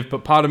sure I'll live,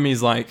 but part of me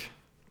is like,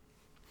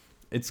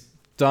 it's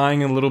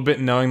dying a little bit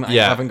knowing that I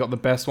haven't got the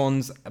best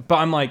ones. But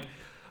I'm like,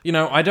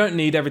 I don't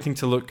need everything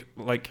to look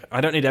like,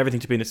 I don't need everything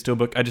to be in a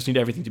steelbook. I just need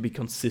everything to be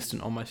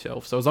consistent on my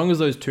shelf. So as long as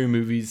those 2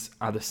 movies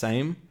are the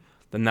same,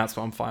 then that's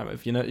what I'm fine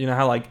with. You know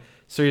how like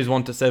series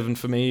 1 to 7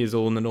 for me is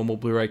all in the normal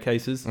Blu-ray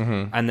cases,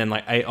 and then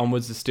like 8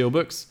 onwards is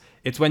steelbooks.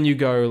 It's when you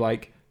go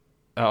like,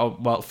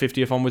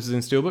 50th onwards is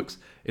in steelbooks.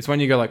 It's when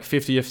you go like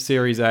 50th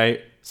series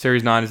 8,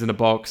 series 9 is in a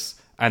box,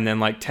 and then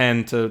like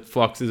 10 to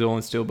Flux is all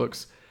in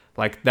steelbooks.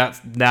 Like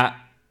that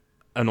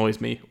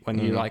annoys me when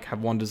you like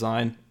have one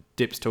design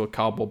dips to a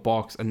cardboard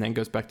box and then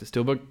goes back to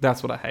Steelbook.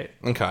 That's what I hate.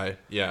 Okay,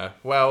 yeah.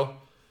 Well,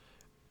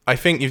 I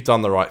think you've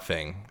done the right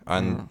thing.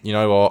 And you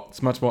know what?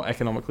 It's much more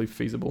economically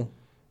feasible.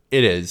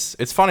 It is.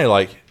 It's funny,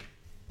 like,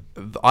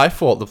 I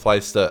thought the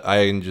place that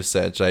Aiden just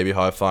said, JB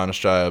Hi-Fi in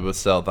Australia, would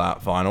sell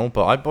that vinyl,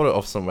 but I bought it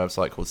off some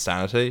website called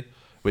Sanity,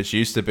 which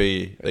used to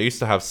be, they used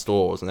to have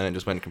stores, and then it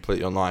just went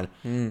completely online.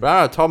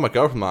 But I told my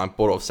girlfriend that I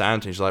bought it off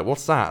Sanity, she's like,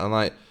 what's that? And I'm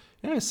like,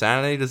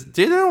 Sanity,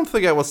 do you don't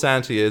forget what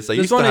Sanity is?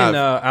 There's one in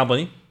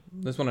Albany.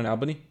 There's one in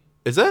Albany.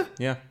 Is there?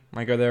 Yeah,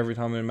 I go there every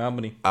time I'm in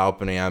Albany.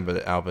 Albanese.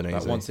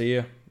 About once a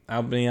year.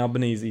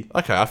 Albanese.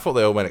 Okay, I thought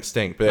they all went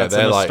extinct, but yeah, that's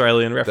they're an like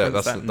Australian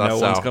reference that no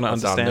one's going to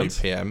understand. Our new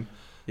PM.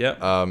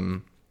 Yeah.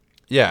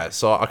 Yeah,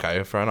 so,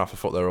 okay, fair enough. I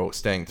thought they were all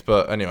extinct.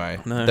 But anyway,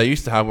 they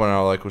used to have one in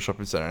our local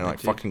shopping centre and, like,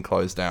 fucking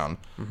closed down.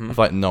 I feel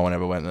like no one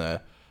ever went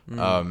there.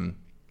 But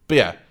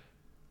yeah,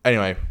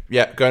 anyway,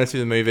 yeah, going to see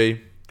the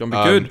movie. Gonna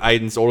be good.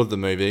 Aiden's ordered the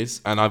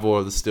movies, and I've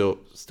ordered the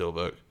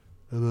Steelbook.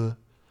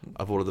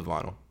 I've ordered the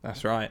vinyl.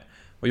 That's right.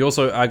 We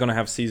also are going to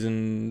have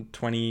season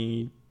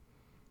 22,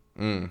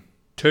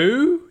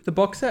 the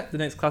box set, the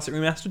next classic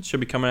remastered, should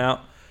be coming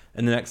out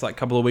in the next like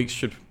couple of weeks.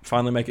 Should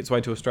finally make its way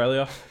to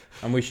Australia,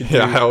 and we should.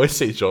 I always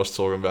see Josh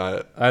talking about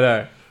it. I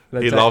know.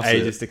 He loves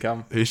ages to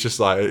come. He's just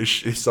like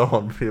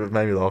someone. It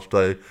made me laugh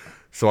today.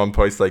 Someone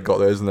posted they got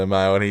those in their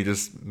mail, and he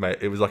just made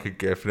it was like a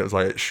gift, and it was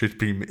like it should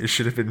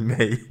have been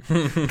me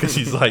because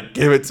he's like,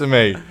 give it to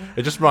me.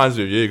 It just reminds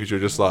me of you because you're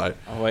just like,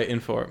 I'm waiting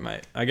for it,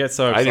 mate. I get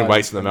so excited. I didn't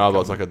wait in the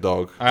mailbox like a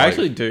dog. I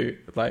actually do.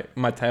 Like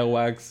my tail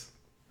wags.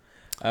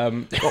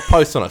 Got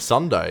posts on a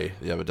Sunday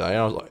the other day. And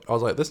I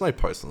was like, there's no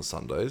posts on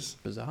Sundays.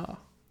 Bizarre.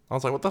 I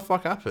was like, what the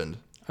fuck happened?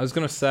 I was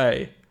gonna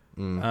say,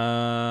 oh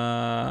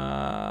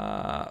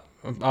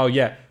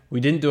yeah, we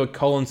didn't do a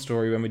Colin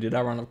story when we did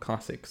our run of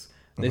classics.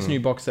 This new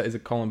box set is a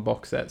Colin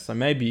box set, so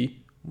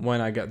maybe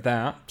when I get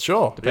that,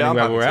 sure, depending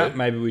where we're at,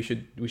 maybe we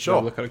should have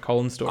a look at a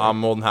Colin story. I'm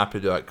more than happy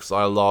to do that because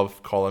I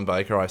love Colin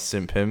Baker. I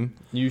simp him.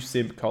 You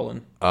simp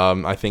Colin.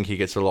 I think he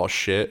gets a lot of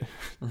shit.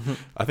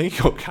 I think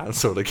he got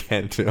cancelled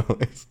again, to be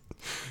honest.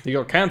 He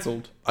got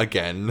cancelled?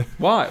 Again.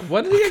 Why?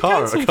 What did he get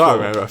cancelled for? I can't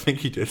remember. I think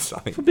he did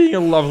something. For being a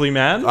lovely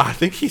man? I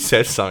think he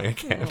said something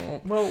again. Oh,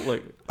 well,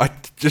 look.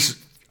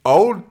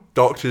 Old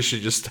doctors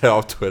should just stay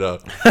off Twitter.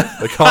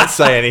 They can't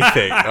say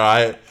anything,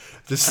 alright?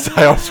 Just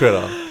stay off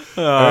Twitter.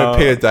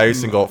 Peter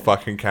Davison got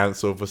fucking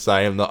cancelled for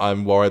saying that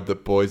I'm worried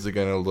that boys are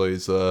going to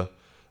lose a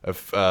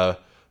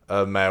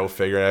male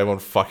figure, and everyone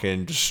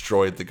fucking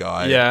destroyed the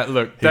guy. Yeah,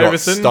 look, he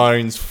Davison, got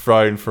stones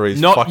thrown for his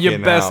not fucking your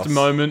best house.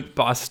 moment,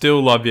 but I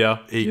still love you.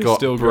 He got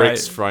still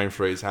bricks thrown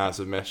for his house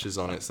with messages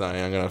on it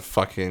saying, I'm gonna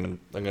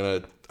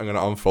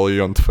unfollow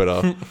you on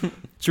Twitter.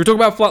 Should we talk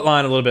about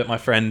Flatline a little bit, my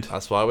friend?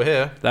 That's why we're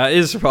here. That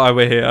is why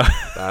we're here.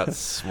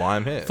 That's why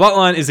I'm here.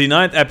 Flatline is the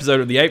 9th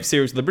episode of the 8th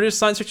series of the British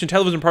science fiction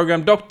television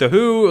programme Doctor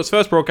Who. It was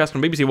first broadcast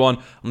on BBC One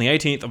on the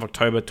 18th of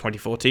October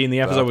 2014.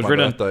 The episode was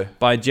written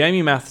by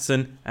Jamie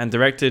Matheson and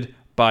directed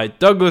by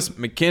Douglas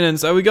McKinnon.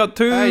 So we got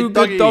two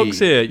good dogs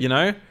here, you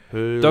know.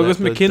 Douglas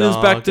McKinnon's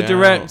back to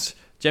direct.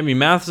 Jamie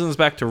Matheson's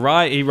back to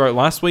write. He wrote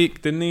last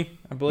week, didn't he?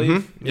 I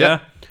believe. Mm-hmm. Yeah.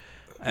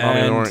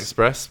 And Orient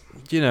Express.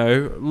 You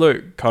know,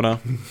 look, Connor,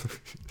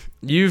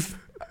 you've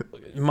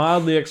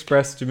mildly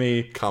expressed to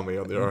me coming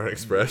on the Orient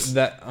Express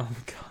that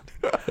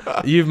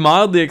you've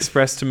mildly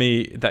expressed to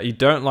me that you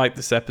don't like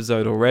this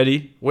episode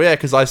already. Well, yeah,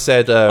 because I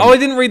said I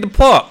didn't read the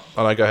plot.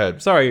 Oh no, go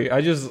ahead. Sorry, I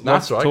just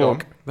that's right,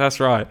 talk. That's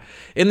right.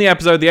 In the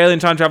episode, the alien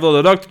time traveler,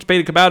 the Dr.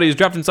 Peter Capaldi, is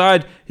trapped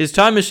inside his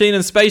time machine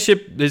and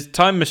spaceship.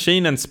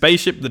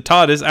 The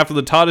TARDIS, after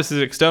the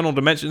TARDIS's external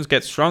dimensions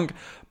get shrunk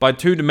by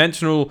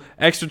two-dimensional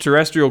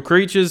extraterrestrial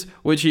creatures,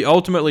 which he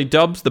ultimately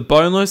dubs the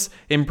Boneless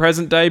in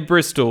present-day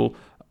Bristol.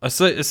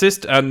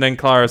 Assist, and then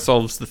Clara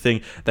solves the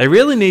thing. They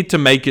really need to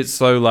make it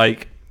so,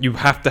 like, you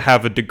have to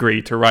have a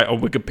degree to write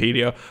on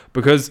Wikipedia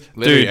because,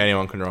 literally,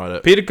 anyone can write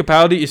it. Peter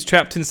Capaldi is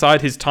trapped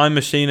inside his time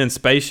machine and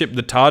spaceship,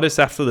 the TARDIS,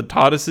 after the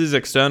TARDIS's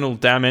external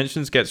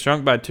dimensions get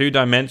shrunk by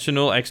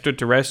two-dimensional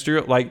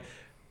extraterrestrial. Like,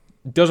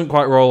 doesn't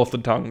quite roll off the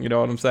tongue. You know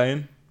what I'm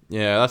saying?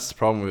 Yeah, that's the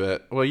problem with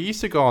it. Well, you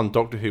used to go on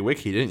Doctor Who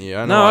Wiki, didn't you?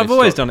 No, I've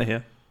always done it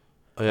here.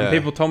 Oh, yeah. And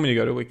people told me to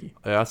go to Wiki.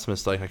 Yeah, that's a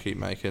mistake I keep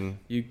making.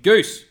 You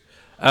goose.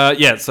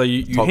 Yeah, so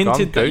you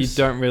hinted that you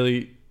don't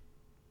really...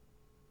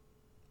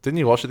 Didn't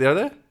you watch it the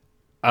other day?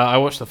 I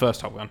watched the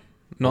first Top Gun.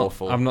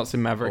 Awful. I've not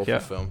seen Maverick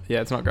yet. Film.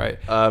 Yeah, it's not great.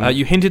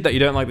 You hinted that you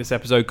don't like this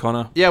episode,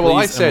 Connor. Yeah, well,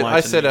 I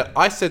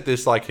said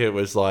this like it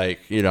was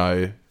like, you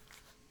know,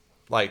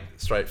 like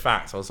straight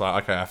facts. I was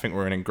like, okay, I think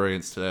we're in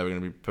agreement today. We're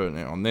going to be putting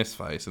it on this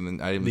face, and then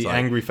Aiden was the like,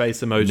 angry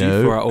face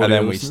emoji for our audio and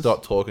then listeners. we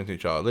stopped talking to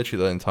each other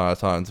literally the entire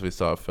time until we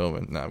started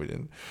filming. No, we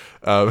didn't.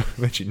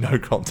 Literally no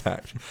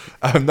contact.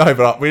 No,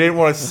 but we didn't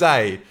want to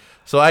say.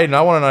 So Aiden, I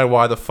want to know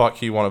why the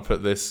fuck you want to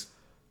put this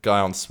guy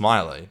on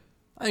Smiley.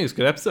 I think it's a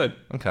good episode.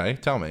 Okay,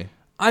 tell me.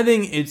 I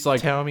think it's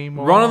like tell me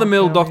more,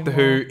 run-of-the-mill Doctor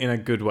Who in a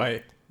good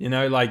way. You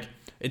know, like,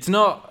 it's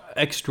not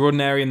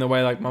extraordinary in the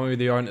way like Mummy of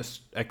the Orient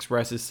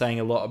Express is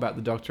saying a lot about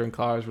the Doctor and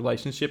Clara's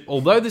relationship.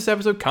 Although this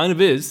episode kind of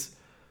is.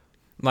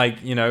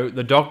 Like, you know,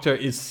 the Doctor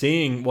is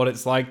seeing what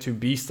it's like to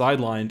be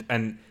sidelined,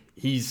 and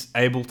he's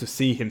able to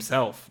see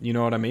himself. You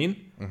know what I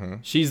mean? Mm-hmm.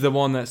 She's the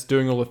one that's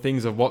doing all the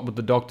things of what would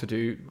the Doctor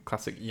do.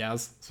 Classic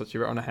Yaz. That's what she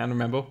wrote on her hand,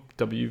 remember?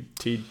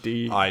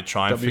 WTD. I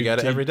try and forget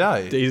it every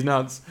day. D's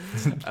nuts.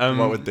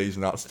 What would D's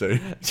nuts do?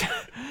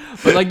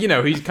 But, like, you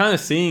know, he's kind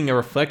of seeing a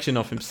reflection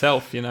of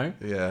himself, you know?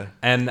 Yeah.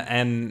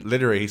 And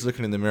literally, he's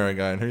looking in the mirror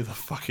going, who the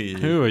fuck are you?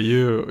 Who are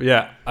you?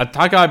 Yeah.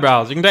 Attack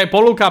eyebrows. You can take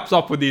bottle caps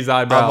off with these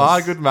eyebrows. Am I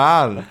a good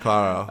man,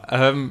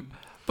 Clara?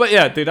 But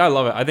yeah, dude, I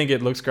love it. I think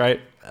it looks great.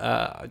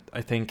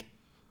 I think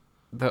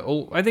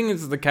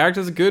the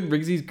characters are good.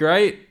 Riggsy's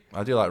great.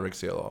 I do like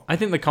Riggsy a lot. I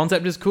think the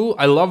concept is cool.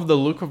 I love the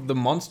look of the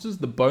monsters,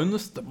 the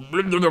boneless, the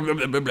blah, blah, blah,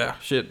 blah, blah, blah,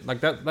 shit. Like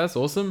that's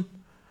awesome.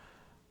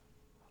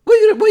 What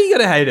are you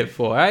gonna hate it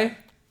for, eh?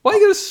 Why are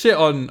you gonna shit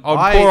on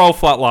poor old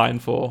Flatline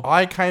for?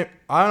 I don't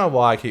know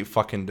why I keep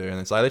fucking doing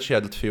this. I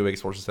literally had 2 weeks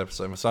to watch this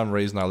episode. For some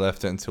reason, I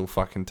left it until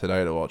fucking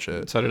today to watch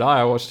it. So did I.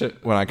 I watched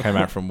it when I came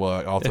out from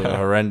work after a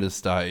horrendous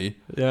day.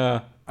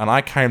 Yeah. And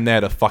I came there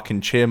to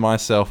fucking cheer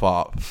myself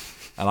up.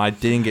 And I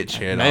didn't get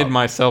cheered up. Made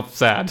myself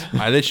sad.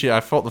 I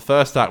thought the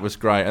first act was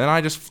great. And then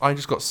I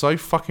just got so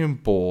fucking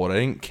bored. I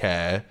didn't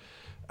care.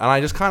 And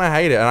I just kind of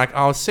hate it. And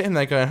I was sitting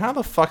there going, how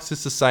the fuck is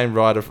this the same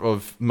writer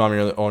of Mummy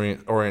on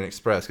the Orient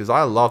Express? Because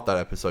I loved that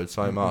episode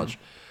so much.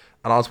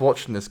 And I was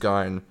watching this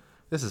going,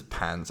 this is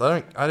pants.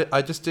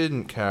 I just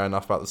didn't care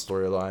enough about the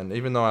storyline,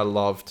 even though I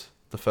loved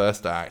the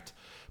first act.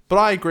 But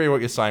I agree with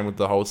what you're saying with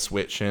the whole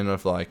switching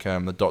of like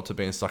the Doctor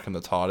being stuck in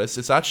the TARDIS.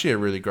 It's actually a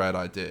really great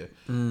idea.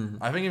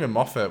 I think even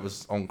Moffat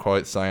was on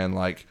quote saying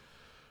like,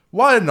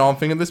 why didn't I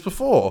think of this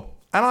before?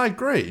 And I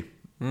agree.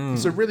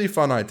 It's a really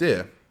fun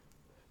idea.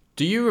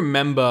 Do you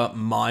remember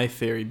my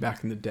theory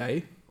back in the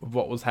day of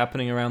what was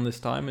happening around this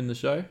time in the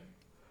show?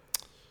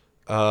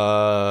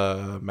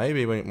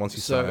 Maybe once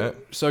you say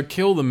it. So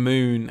Kill the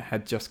Moon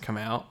had just come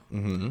out,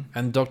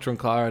 and Doctor and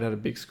Clara had a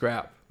big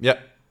scrap.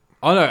 Yep.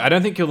 Oh no, I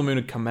don't think Kill the Moon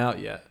had come out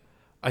yet.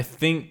 I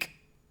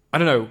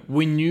don't know.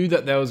 We knew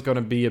that there was going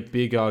to be a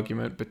big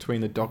argument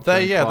between the Doctor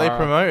and Clara. They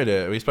promoted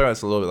it. We spoke about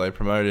this a little bit. They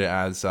promoted it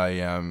as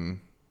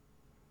there's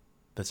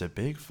a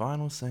big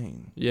final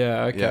scene.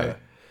 Yeah, okay. Yeah.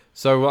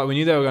 So we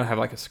knew they were going to have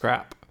like a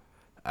scrap.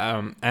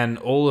 And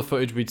all the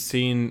footage we'd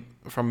seen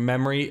from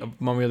memory of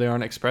Mummy on the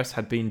Orient Express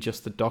had been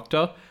just the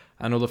Doctor.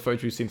 And all the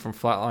footage we'd seen from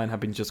Flatline had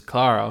been just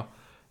Clara.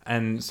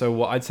 And so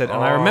what I'd said,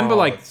 and I remember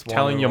like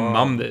telling your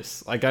mum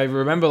this. Like I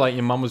remember like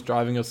your mum was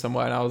driving us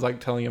somewhere and I was like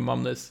telling your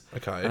mum this.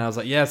 Okay. And I was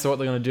like, yeah, so what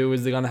they're going to do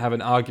is they're going to have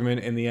an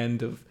argument in the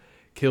end of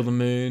Kill the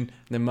Moon. And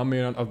then Mummy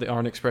of the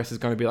Orient Express is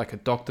going to be like a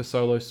Doctor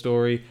solo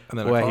story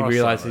where he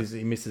realizes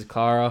he misses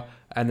Clara.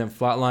 And then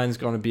Flatline's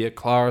going to be a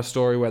Clara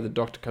story where the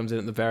Doctor comes in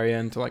at the very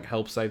end to like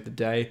help save the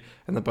day.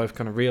 And they both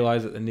kind of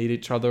realize that they need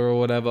each other or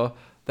whatever.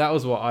 That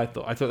was what I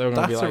thought. I thought they were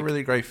going to be like... That's a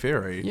really great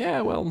theory.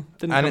 Yeah, well,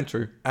 didn't come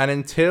true.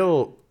 And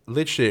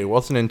literally, it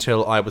wasn't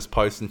until I was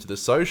posting to the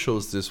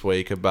socials this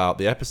week about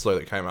the episode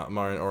that came out, the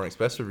Mummy on the Orient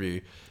Express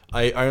review,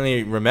 I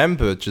only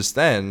remembered just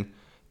then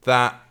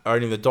that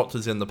only the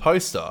Doctor's in the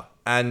poster.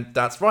 And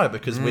that's right,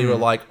 because we were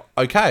like,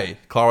 okay,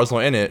 Clara's not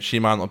in it, she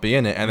might not be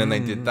in it. And then they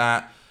did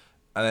that.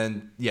 And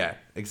then, yeah,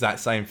 exact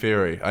same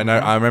theory. I know,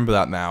 I remember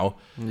that now.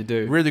 You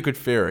do. Really good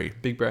theory.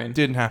 Big brain.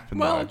 Didn't happen,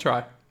 though. Well, I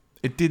try.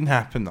 It didn't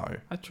happen, though.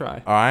 I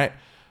try. All right?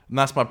 And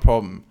that's my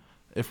problem.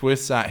 If we're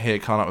sat here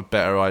coming up with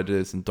better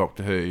ideas than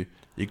Doctor Who,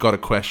 you got to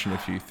question a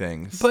few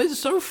things. But it's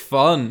so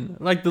fun.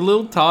 Like the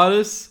little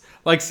TARDIS,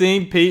 like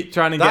seeing Pete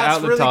trying to get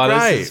out the really TARDIS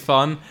great. Is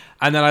fun.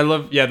 And then I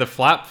love, the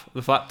flap.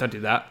 The flap, don't do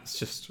that. It's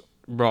just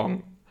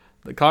wrong.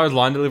 The Clara's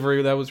line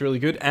delivery there was really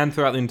good. And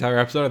throughout the entire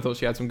episode, I thought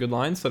she had some good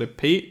lines. So did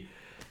Pete.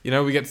 You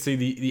know, we get to see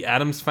the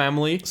Addams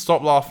family.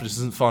 Stop laughing, this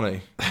isn't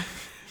funny.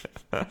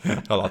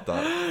 I like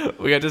that.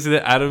 We get to see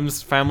the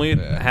Addams family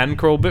hand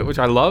crawl bit, which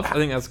I love. I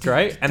think that's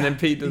great. And then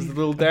Pete does the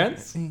little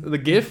dance, the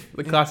GIF,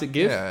 the classic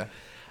GIF. Yeah.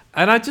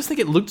 And I just think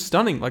it looked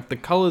stunning. Like the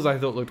colors I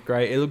thought looked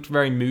great. It looked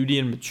very moody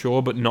and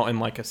mature, but not in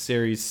like a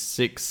Series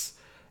 6,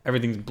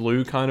 everything's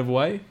blue kind of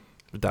way.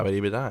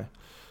 Dabba-dee-ba-da.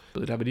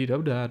 Not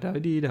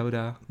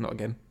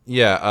again.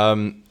 Yeah,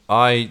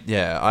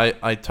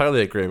 I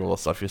totally agree with all the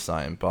stuff you're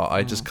saying, but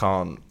I just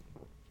can't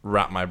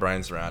wrap my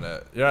brains around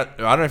it. You know, I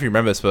don't know if you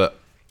remember this, but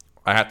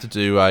I had to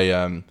do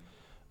a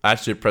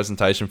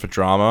presentation for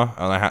drama,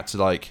 and I had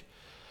to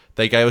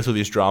they gave us all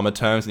these drama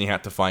terms, and you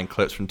had to find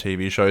clips from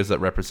TV shows that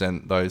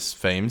represent those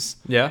themes.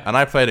 Yeah. And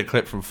I played a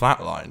clip from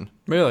Flatline.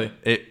 Really?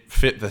 It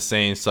fit the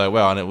scene so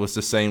well, and it was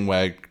the scene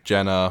where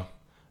Jenna...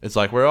 It's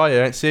like, where are you?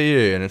 I don't see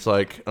you. And it's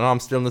like, oh, I'm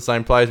still in the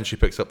same place. And she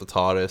picks up the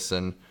TARDIS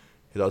and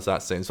he does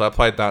that scene. So I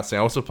played that scene.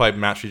 I also played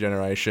Match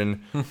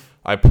Regeneration.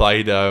 I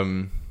played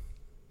the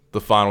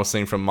final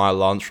scene from My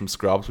Lunch from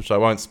Scrubs, which I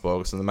won't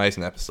spoil. It's an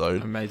amazing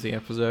episode. Amazing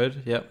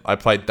episode, yep. I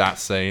played that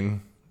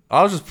scene.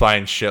 I was just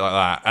playing shit like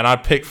that. And I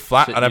picked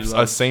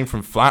a scene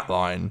from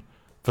Flatline.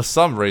 For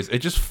some reason, it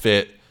just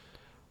fit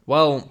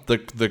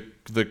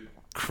the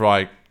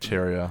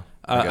criteria.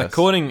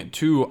 According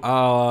to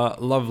our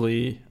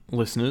lovely...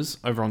 listeners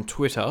over on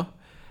Twitter,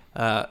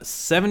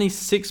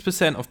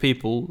 76% of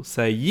people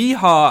say,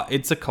 yeehaw,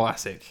 it's a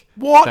classic.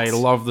 What? They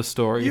love the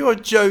story. You're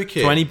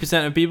joking.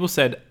 20% of people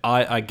said,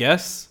 I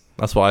guess.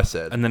 That's what I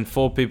said. And then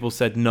 4 people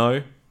said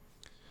no.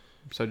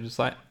 So just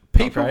like...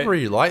 People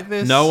really like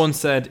this? No one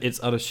said it's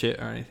utter shit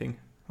or anything.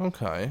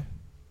 Okay.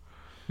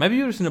 Maybe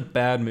you're just in a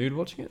bad mood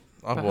watching it.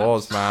 I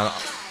was, man.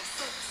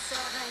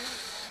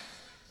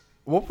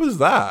 What was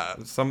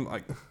that? Some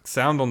like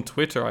sound on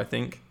Twitter, I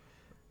think.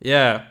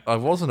 Yeah. I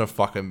wasn't a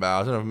fucking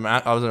bad.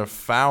 I was in a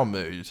foul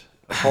mood.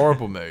 A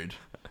horrible mood.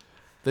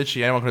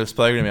 Literally, anyone could have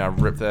spoken to me, I'd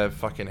rip their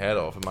fucking head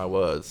off in my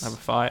words. Have a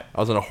fight.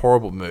 I was in a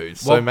horrible mood.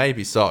 So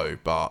maybe so,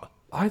 but...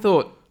 I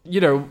thought...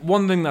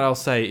 one thing that I'll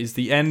say is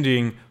the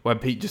ending where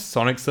Pete just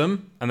sonics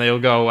them and they all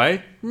go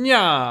away.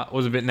 Yeah,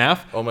 was a bit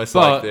naff. Almost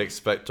like the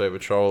Expecto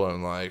Patrol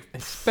and like...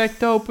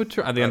 Expecto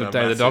Patrol. At the end of the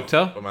day, the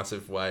Doctor. A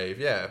massive wave,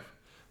 yeah.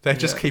 They're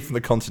just keeping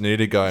the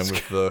continuity going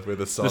with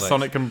the Sonic. The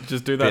Sonic can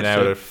just do that being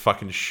able to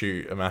fucking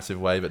shoot a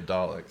massive wave at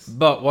Daleks.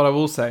 But what I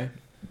will say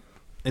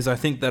is I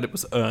think that it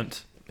was earned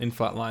in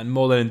Flatline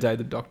more than in Day of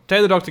the Doctor. Day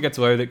of the Doctor gets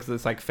away with it because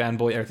it's like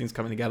fanboy, everything's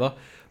coming together.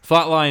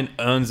 Flatline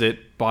earns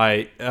it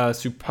by a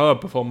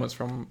superb performance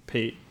from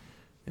Pete.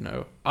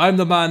 I'm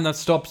the man that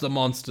stops the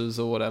monsters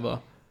or whatever.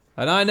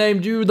 And I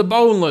named you the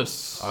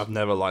Boneless. I've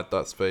never liked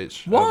that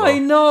speech. Why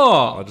ever.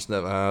 not? I just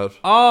never have.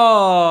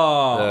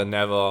 Oh.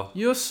 Never.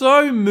 You're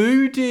so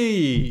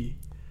moody.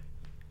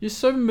 You're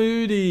so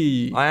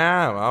moody. I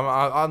am.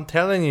 I'm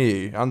telling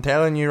you. I'm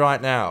telling you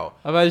right now.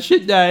 I've had a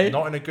shit day.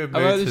 Not in a good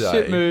mood I've had today. a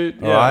shit mood.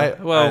 Yeah.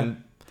 Alright? Well,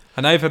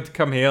 I know you've had to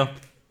come here.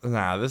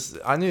 Nah,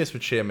 I knew this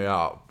would cheer me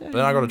up. But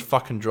then I got to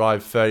fucking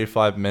drive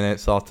 35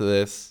 minutes after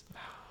this.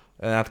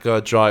 And I have to go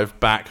drive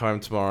back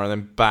home tomorrow, and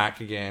then back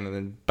again, and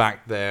then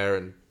back there,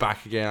 and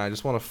back again. I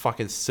just want to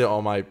fucking sit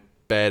on my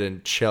bed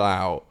and chill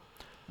out.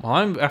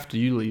 Well, after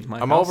you leave my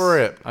house, I'm over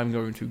it. I'm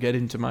going to get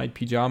into my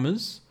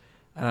pajamas,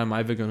 and I'm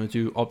either going to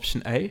do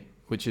option A,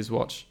 which is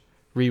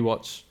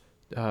rewatch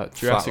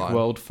Jurassic Flatline.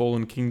 World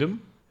Fallen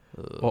Kingdom,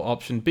 or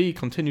option B,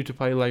 continue to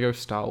play Lego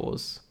Star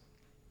Wars.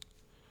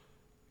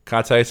 Can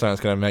I tell you something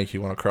that's going to make you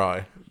want to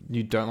cry?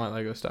 You don't like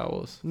Lego Star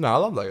Wars? No, I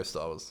love Lego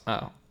Star Wars.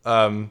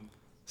 Oh.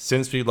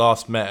 Since we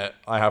last met,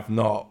 I have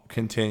not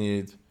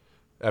continued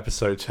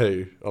episode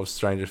 2 of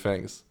Stranger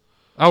Things.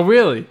 Oh,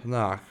 really?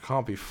 Nah,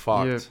 can't be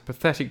fucked. You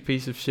pathetic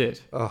piece of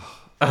shit.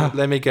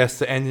 Let me guess,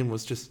 the ending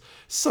was just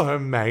so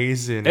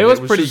amazing. It was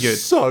pretty just good.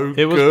 So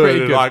It was pretty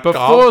good. I But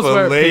can't Four's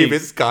where it believe peaked.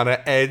 it's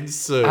gonna end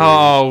soon.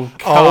 Oh,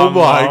 come oh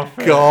my off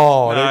it.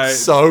 god, No. it's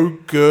so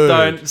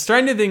good.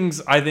 Stranger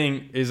Things, I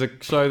think, is a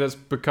show that's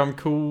become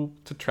cool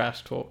to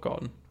trash talk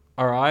on.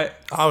 All right?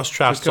 I was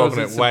trash talking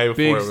it way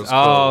before it was cool.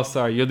 Oh,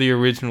 sorry. You're the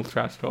original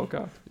trash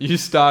talker. You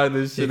started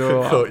this shit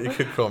all You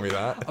could call me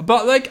that.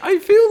 But, I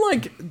feel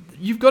like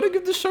you've got to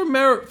give the show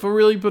merit for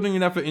really putting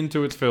an effort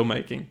into its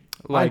filmmaking.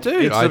 I do.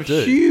 It's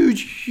a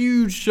huge,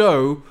 huge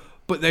show,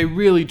 but they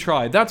really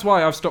tried. That's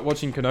why I've stopped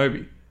watching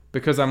Kenobi.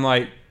 Because I'm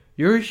like,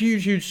 you're a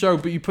huge, huge show,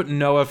 but you put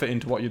no effort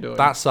into what you're doing.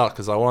 That sucked,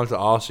 because I wanted to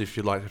ask you if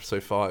you liked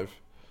episode 5.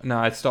 No,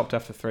 I stopped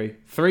after 3.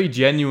 3,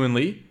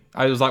 genuinely...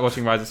 I was like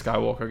watching Rise of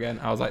Skywalker again.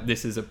 I was like,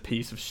 this is a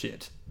piece of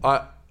shit.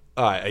 Alright,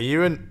 are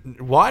you in...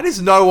 Why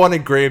does no one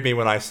agree with me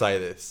when I say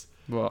this?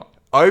 What?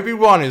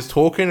 Obi-Wan is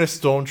talking to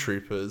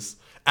stormtroopers,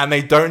 and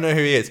they don't know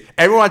who he is.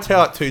 Everyone I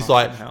tell it to is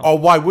like, oh,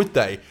 why would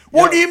they?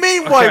 What do you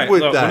mean, why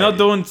would they? We're not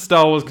doing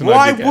Star Wars Kenobi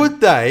Why again.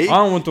 would they? I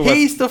don't want to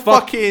He's the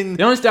fucking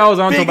the only Star Wars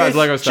I want to talk about is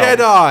Lego biggest Star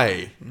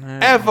Wars.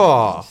 Jedi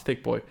ever.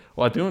 Stick boy.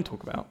 Well, I do want to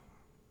talk about...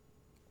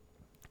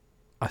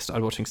 I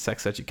started watching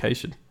Sex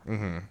Education.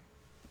 Mm-hmm.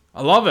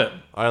 I love it.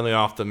 Only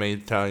after me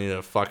telling you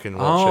to fucking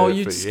watch it. Oh,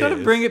 you just got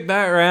to bring it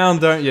back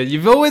around, don't you?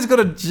 You've always got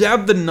to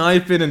jab the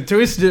knife in and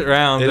twist it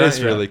around. It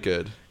is really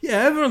good. Yeah,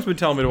 everyone's been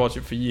telling me to watch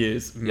it for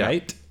years,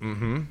 mate.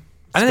 Mm-hmm.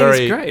 I think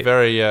it's great.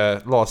 Very,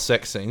 a lot of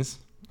sex scenes.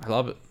 I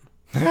love it.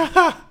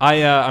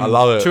 I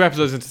love it. 2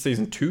 episodes into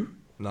season 2.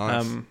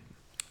 Nice.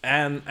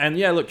 And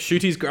yeah, look,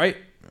 Shooty's great.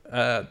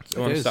 I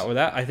want to start with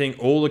that. I think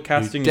all the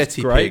casting is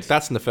great. Pig.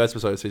 That's in the first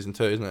episode of season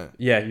 2, isn't it?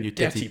 Yeah, you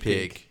dirty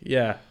pig.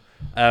 Yeah.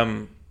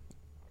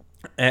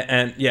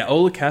 And yeah,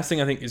 all the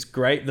casting I think is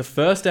great. The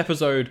first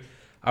episode,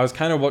 I was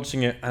kind of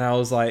watching it and I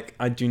was like,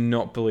 I do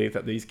not believe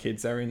that these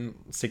kids are in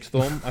 6th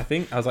form, I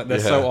think. I was like, they're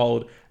so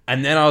old.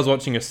 And then I was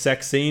watching a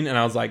sex scene and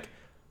I was like,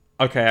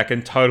 okay, I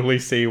can totally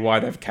see why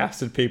they've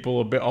casted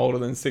people a bit older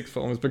than 6th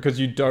formers, because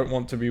you don't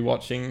want to be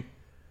watching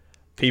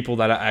people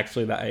that are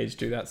actually that age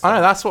do that stuff. I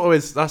know,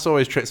 that's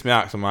always trips me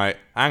out, because I'm like,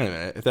 hang on a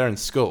minute, if they're in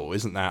school,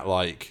 isn't that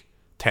like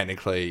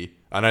technically...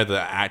 I know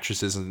that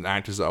actresses and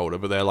actors are older,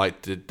 but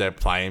they're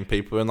playing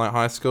people in like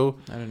high school.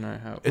 I don't know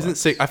how. I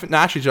think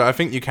actually, Joe, I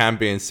think you can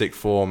be in 6th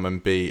form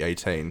and be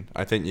 18.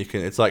 I think you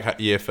can. It's like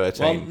year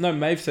 13. Well, no,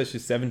 Maeve says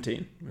she's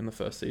 17 in the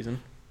first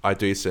season. I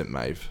do simp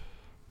Maeve.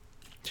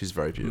 She's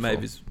very beautiful.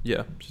 Maeve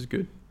she's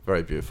good.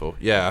 Very beautiful.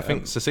 Yeah, I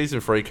think so. Season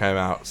 3 came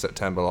out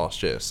September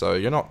last year, so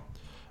you're not.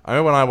 I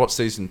remember when I watched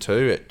season 2,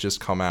 it just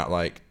come out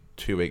like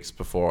 2 weeks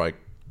before I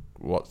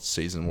watched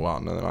season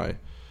 1,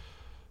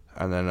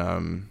 and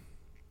then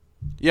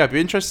Yeah, I'd be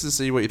interested to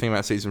see what you think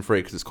about season 3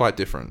 because it's quite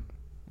different.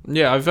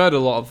 Yeah, I've heard a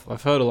lot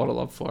of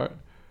love for it.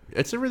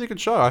 It's a really good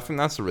show. I think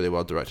that's a really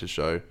well directed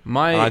show. And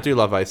My I do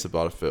love Asa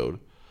Butterfield.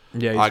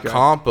 yeah, he's I great.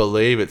 can't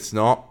believe it's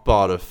not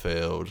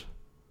Butterfield.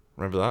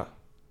 Remember that?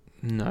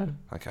 No.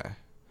 Okay.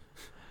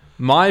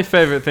 My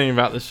favorite thing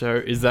about the show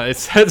is that it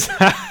sets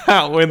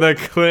out with a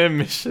clear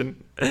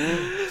mission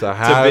To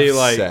have be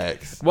like,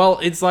 sex. well,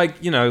 it's like,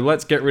 you know,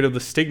 let's get rid of the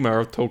stigma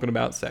of talking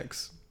about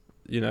sex,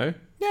 you know?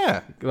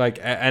 Yeah. Like,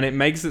 and it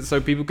makes it so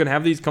people can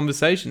have these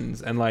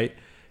conversations, and like,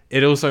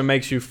 it also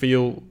makes you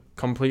feel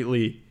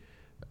completely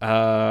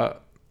not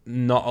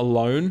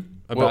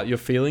alone about your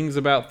feelings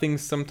about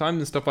things sometimes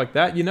and stuff like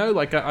that, you know?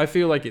 Like, I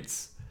feel like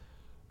it's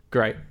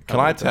great. Can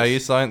I tell you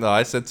something that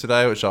I said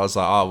today, which I was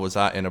like, oh, was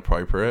that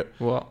inappropriate?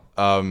 What?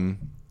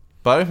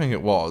 But I don't think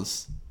it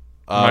was.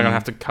 Am I going to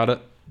have to cut it?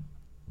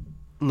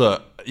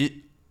 Look,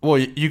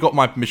 you got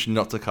my permission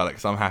not to cut it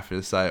because I'm happy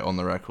to say it on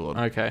the record.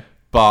 Okay.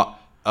 But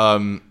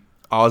I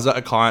was at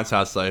a client's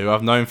house though, who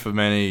I've known for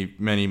many,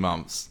 many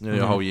months, nearly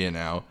a whole year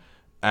now.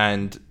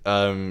 And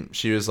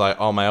she was like,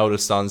 oh, my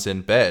oldest son's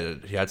in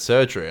bed. He had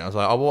surgery. And I was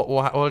like, oh,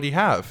 what did he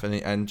have?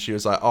 And she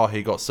was like, oh,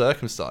 he got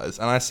circumcised.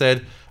 And I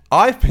said,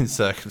 I've been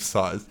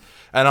circumcised.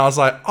 And I was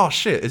like, oh,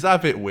 shit, is that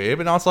a bit weird?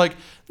 And I was like,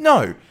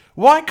 no,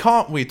 why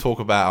can't we talk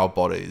about our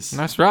bodies?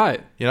 That's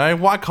right. You know,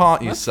 why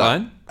can't you That's say...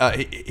 fine.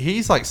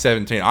 He's like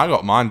 17. I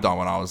got mine done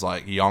when I was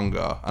like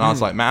younger. And I was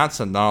like, man, that's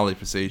a gnarly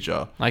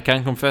procedure. I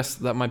can confess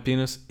that my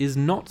penis is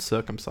not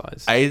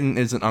circumcised. Aiden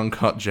is an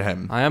uncut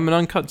gem. I am an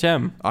uncut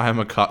gem. I am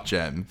a cut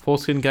gem.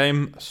 Foreskin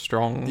game,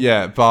 strong.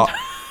 Yeah, but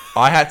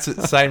I had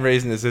to... Same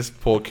reason as this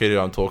poor kid who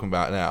I'm talking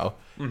about now.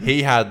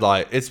 He had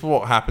like... It's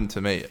what happened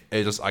to me.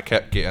 It just... I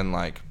kept getting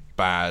like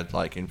bad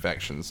like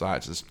infections. So I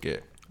had to just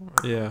get...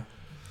 Yeah.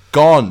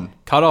 Gone.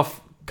 Cut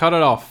it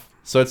off.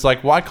 So it's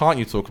like, why can't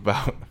you talk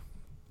about...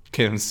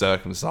 getting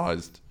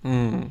circumcised?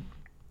 I'm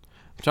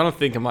trying to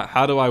think. I'm like,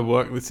 how do I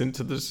work this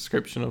into the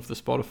description of the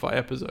Spotify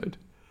episode?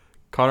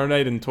 Connor and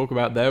Aiden talk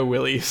about their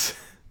willies.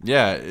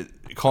 Yeah,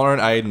 Connor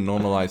and Aiden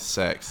normalize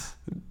sex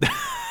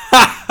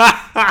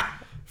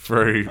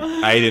through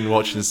Aiden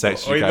watching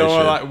Sex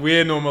Education.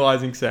 We're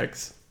normalizing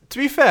sex. To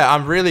be fair,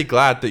 I'm really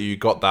glad that you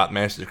got that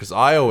message because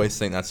I always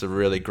think that's a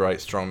really great,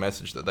 strong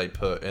message that they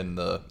put in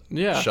the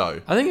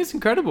show. I think it's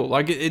incredible.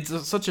 Like,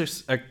 it's such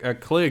a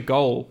clear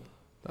goal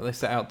that they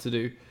set out to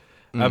do.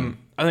 I think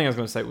I was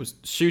going to say was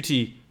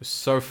Shooty was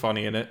so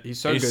funny in it.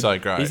 He's good. So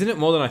great. He's in it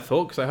more than I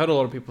thought because I heard a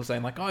lot of people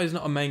saying like, oh, he's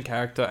not a main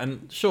character.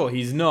 And sure,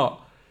 he's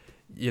not,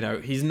 you know,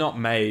 he's not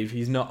Maeve,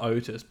 he's not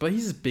Otis, but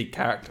he's a big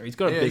character. He's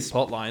got a big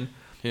plot line.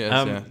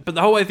 Yeah. But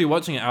the whole way through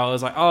watching it, I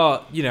was like,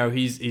 oh, you know,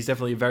 he's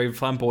definitely a very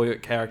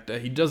flamboyant character.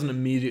 He doesn't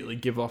immediately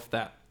give off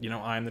that, you know,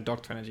 I am the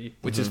Doctor energy,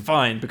 which is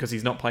fine because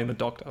he's not playing the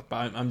Doctor.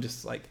 But I'm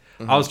just like,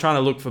 I was trying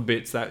to look for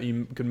bits that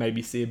you could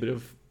maybe see a bit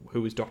of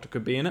who his Doctor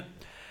could be in it.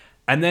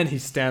 And then he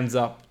stands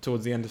up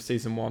towards the end of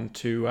season 1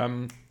 to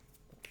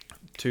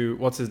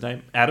what's his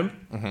name?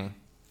 Adam.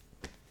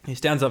 He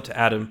stands up to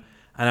Adam,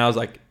 and I was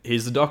like,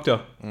 he's the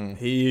Doctor.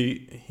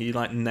 He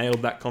like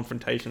nailed that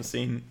confrontation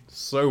scene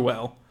so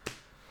well.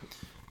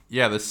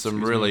 Yeah, there's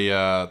some really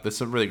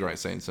great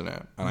scenes in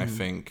it, and I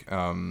think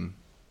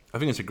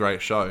it's a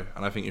great show,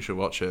 and I think you should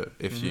watch it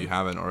if you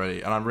haven't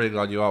already. And I'm really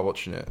glad you are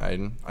watching it,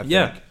 Aiden.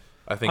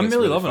 I think it's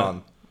really loving fun.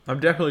 It. I'm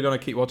definitely gonna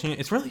keep watching it.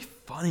 It's really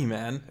funny,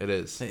 man. It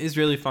is. It is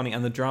really funny,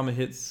 and the drama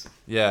hits.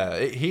 Yeah,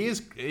 he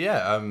is.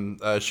 Yeah,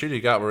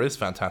 Shooty Gatwa is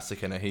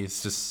fantastic in it.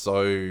 He's just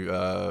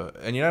so.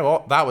 And you know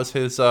what? That was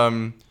his.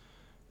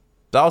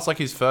 That was like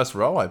his first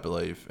role, I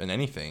believe, in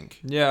anything.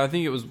 Yeah, I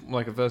think it was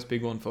like a first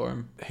big one for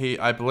him.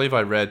 I believe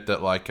I read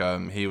that like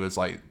he was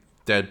like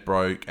dead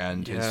broke,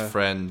 and his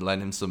friend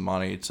lent him some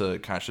money to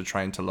catch the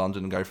train to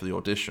London and go for the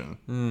audition.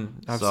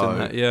 I've seen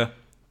that. Yeah.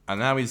 And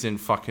now he's in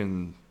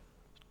fucking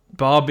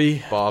Barbara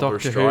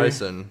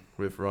Streisand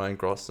with Ryan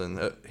Gosling.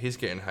 He's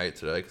getting hate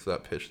today because of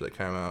that picture that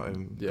came out.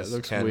 Yeah, it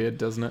looks weird,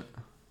 doesn't it?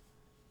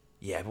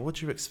 Yeah, but what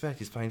do you expect?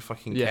 He's playing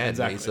fucking Ken. Yeah,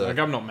 exactly. Like,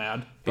 I'm not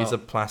mad. He's a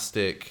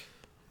plastic...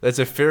 There's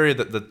a theory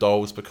that the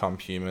dolls become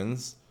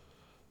humans.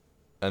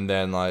 And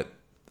then, like,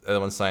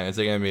 everyone's saying, is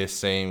there going to be a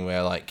scene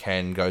where, like,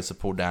 Ken goes to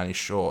pull down his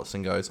shorts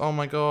and goes, oh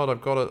my god,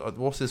 I've got a...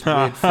 What's this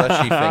weird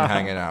fleshy thing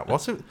hanging out?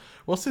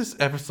 What's this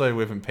episode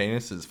with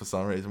penises for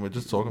some reason? We're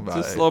just talking about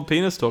it. Just a lot of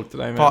penis talk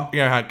today, man. But,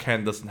 you know how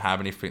Ken doesn't have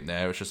anything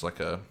there. It's just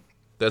like a...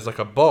 There's like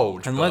a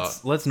bulge. And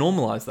let's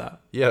normalize that.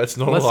 Yeah, let's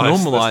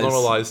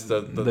normalize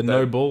the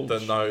no bulge. The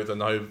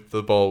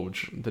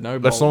bulge. The no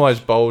bulge. Let's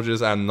normalize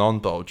bulges and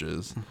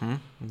non-bulges.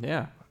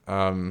 Yeah.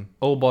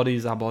 All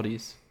bodies are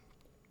bodies.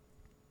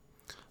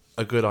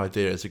 A good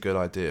idea is a good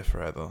idea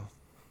forever.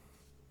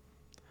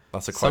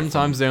 That's a quote.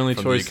 Sometimes the only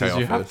choices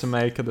you have to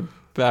make are the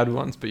bad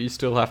ones, but you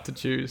still have to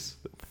choose.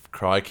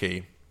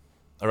 Crikey.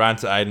 I ran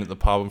to Aiden at the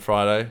pub on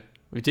Friday.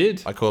 We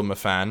did. I called him a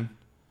fan.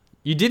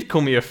 You did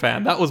call me a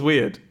fan. That was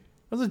weird. It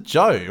was a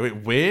joke. Wait,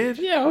 weird?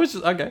 Yeah, I was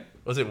just... Okay.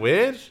 Was it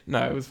weird?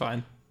 No, it was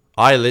fine.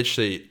 I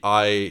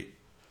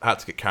had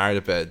to get carried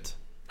to bed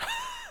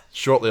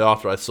shortly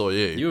after I saw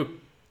you.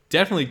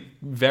 definitely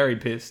very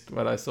pissed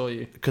when I saw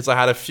you. Because I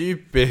had a few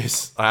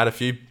beers. I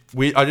do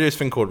this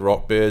thing called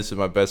rock beers with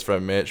my best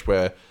friend Mitch,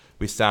 where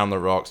we stand on the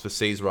rocks. The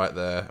sea's right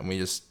there, and we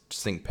just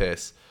think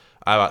piss.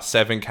 I had about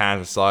 7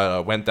 cans of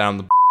cider. Went down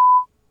the.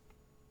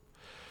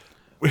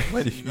 You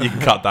can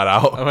cut that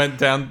out. I went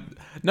down.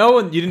 No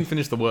one. You didn't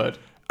finish the word.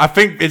 I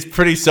think it's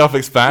pretty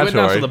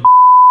self-explanatory. Went down to the.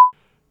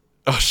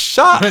 Oh,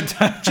 shut!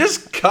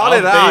 Just cut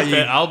it out.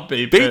 I'll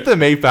beep it. The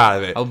meat out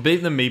of it. I'll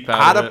beep the meat out of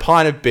it. I had a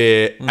pint of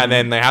beer, and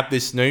then they had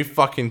this new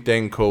fucking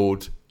thing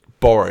called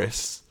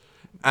Boris.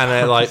 And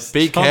they're like,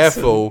 be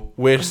careful.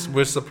 We're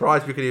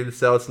surprised we could even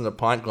sell it in a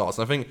pint glass.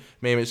 And I think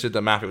me and Mitch did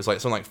the math. It was like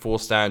something like 4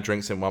 standard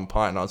drinks in 1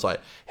 pint. And I was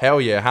like, hell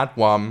yeah, had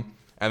one.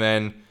 And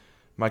then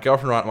my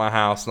girlfriend ran to my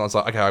house, and I was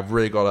like, okay, I've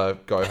really got to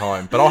go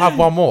home. But I'll have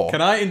one more.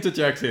 Can I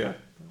interject here?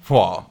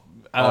 What?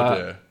 I'll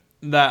do.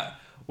 That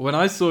when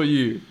I saw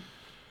you,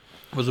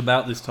 was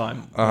about this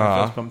time when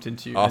I first bumped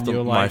into you. After and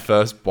you were my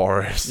first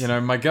Boris. You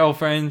know, my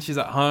girlfriend, she's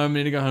at home, I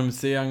need to go home and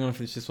see her. I'm going to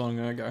finish this one, I'm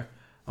going to go.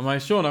 I'm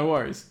like, sure, no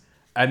worries.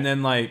 And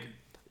then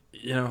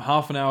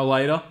half an hour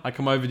later, I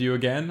come over to you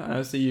again, and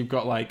I see you've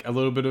got a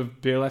little bit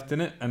of beer left in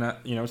it. And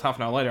it's half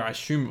an hour later, I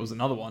assume it was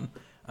another one.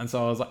 And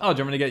so I was like, oh, do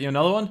you want me to get you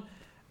another one?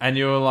 And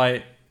you were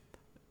like,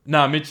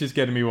 nah, Mitch is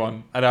getting me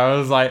one. And I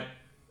was like,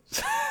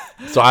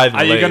 so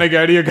are you going to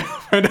go to your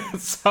girlfriend at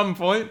some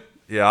point?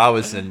 Yeah, I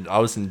was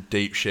in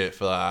deep shit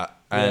for that.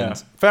 And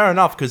fair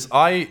enough, because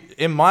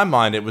in my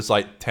mind, it was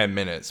like 10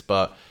 minutes.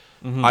 But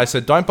I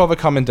said, don't bother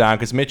coming down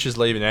because Mitch is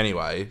leaving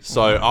anyway.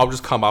 So I'll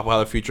just come up, we'll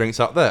have a few drinks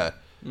up there.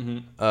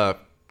 A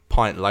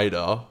pint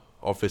later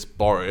of this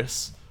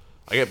Boris,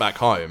 I get back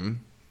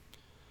home.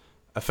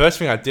 The first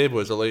thing I did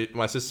was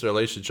my sister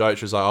Alicia joked.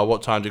 She was like, oh,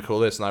 what time do you call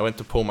this? And I went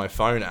to pull my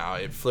phone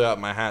out. It flew out of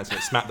my hands and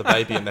it smacked the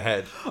baby in the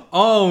head.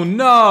 Oh,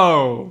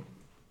 no.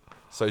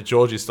 So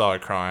Georgie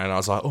started crying. I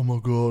was like, oh my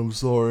God, I'm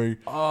sorry.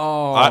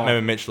 Oh. I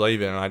remember Mitch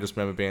leaving, and I just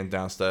remember being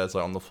downstairs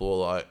on the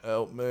floor like,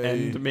 help me.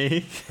 And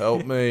me.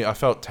 Help me. I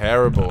felt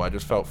terrible. I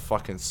just felt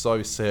fucking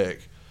so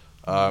sick.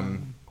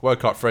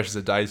 Woke up fresh as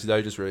a daisy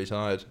though, just really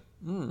tired.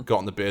 Got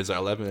on the beers at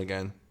 11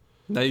 again.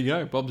 There you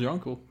go. Bob's your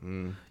uncle.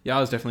 Yeah,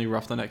 I was definitely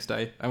rough the next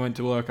day. I went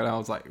to work and I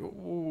was like,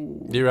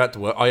 ooh. You were at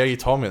work? Oh yeah, you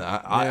told me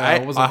that. I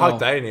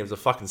hugged Aiden. He was a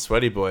fucking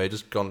sweaty boy. He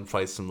just gone and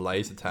played some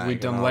laser tag. We'd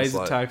done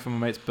laser tag for my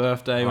mate's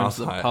birthday. Went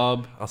to the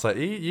pub. I was like,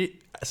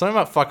 something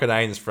about fucking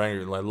Aiden's friend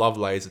who love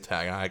laser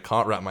tag. And I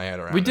can't wrap my head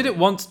around. We did it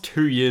once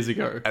 2 years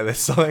ago. And there's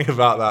something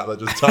about that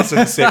just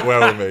doesn't sit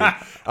well with me.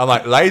 I'm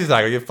like, laser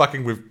tag? Are you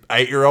fucking with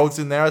 8-year-olds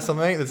in there or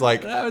something?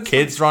 There's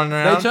kids running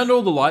around. They turned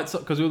all the lights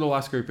off because we were the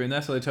last group in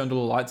there, so they turned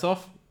all the lights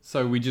off.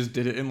 So we just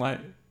did it in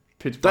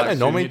pitch black. Don't they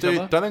normally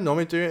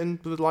do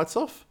it with the lights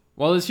off?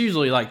 Well, it's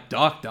usually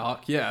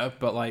dark, yeah.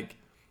 But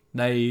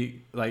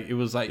it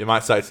was you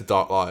might say it's a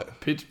dark light.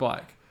 Pitch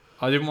black.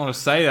 I didn't want to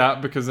say that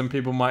because then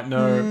people might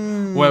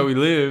know where we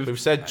live. We've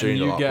said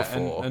Joondalup before.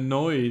 And you get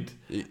annoyed.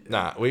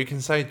 Nah, we can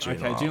say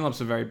Joondalup. Okay,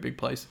 Joondalup's a very big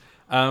place.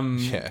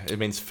 Yeah, it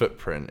means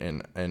footprint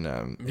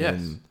in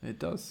yes, it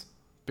does,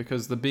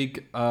 because the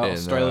big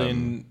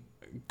Australian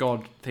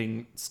god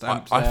thing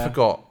stamped. I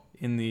forgot.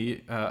 In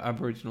the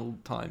Aboriginal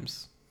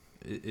times,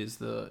 is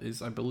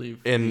I believe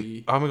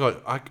oh my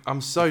God,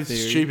 I'm so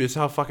stupid. It's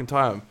how fucking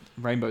tired.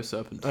 Rainbow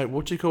serpent.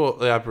 What do you call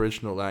the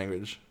Aboriginal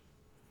language?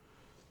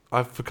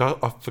 I've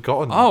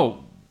forgotten.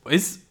 Oh,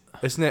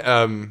 isn't it?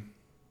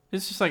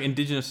 It's just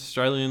Indigenous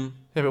Australian.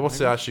 Yeah, but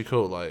what's it actually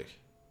called?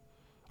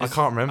 I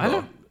can't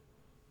remember.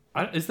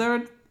 Is there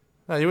a?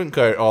 No, you wouldn't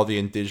go. The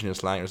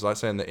Indigenous language. Like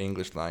saying the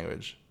English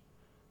language.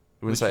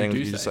 You wouldn't say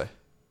English. You just say.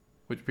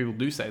 Which people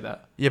do say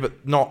that. Yeah,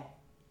 but not.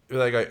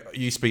 They go,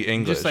 you speak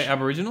English. Just say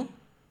Aboriginal?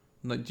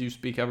 Do you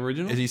speak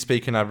Aboriginal? Is he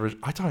speaking Aboriginal?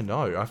 I don't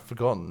know. I've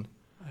forgotten.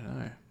 I don't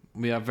know.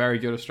 We are very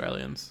good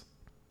Australians.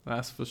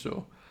 That's for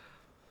sure.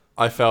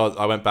 I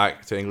went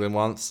back to England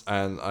once,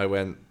 and I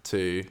went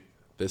to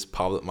this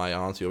pub that my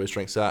auntie always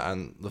drinks at,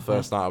 and the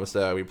first night I was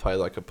there, we played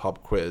a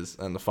pub quiz,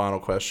 and the final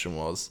question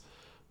was,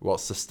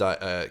 what's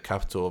the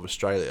capital of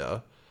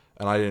Australia?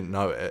 And I didn't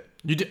know it.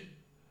 You did?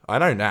 I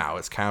know now,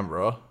 it's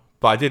Canberra,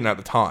 but I didn't at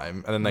the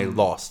time, and then they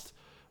lost.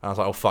 And I was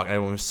like, oh, fuck. And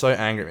everyone was so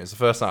angry at me. It's the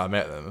first night I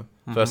met them.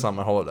 First night on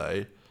my holiday.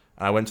 And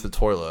I went to the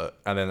toilet.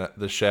 And then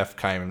the chef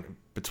came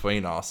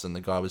between us. And the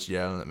guy was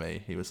yelling at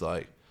me. He was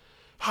like,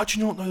 how do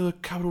you not know the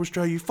capital of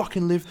Australia? You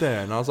fucking live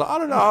there. And I was like, I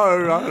don't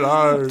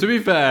know. To be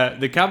fair,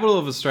 the capital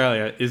of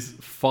Australia is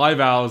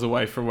 5 hours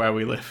away from where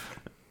we live.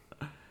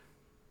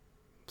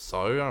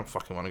 So? I don't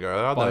fucking want to go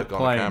there. I've never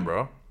gone to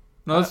Canberra.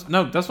 No,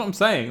 that's what I'm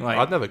saying.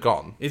 I've never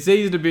gone. It's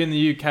easy to be in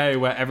the UK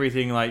where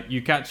everything,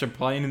 you catch a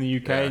plane in the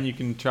UK and you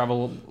can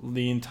travel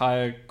the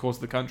entire course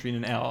of the country in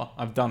an hour.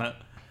 I've done it.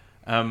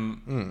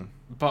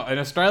 But in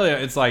Australia,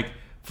 it's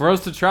for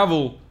us to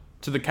travel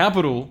to the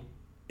capital,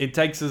 it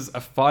takes us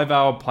a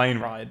 5-hour plane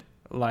ride.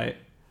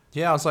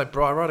 Yeah, I was like,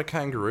 bro, I ride a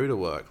kangaroo to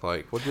work.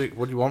 What do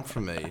you want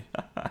from me?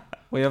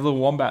 We have little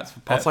wombats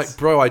for pets. I was like,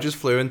 bro, I just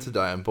flew in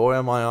today and boy,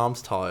 are my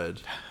arms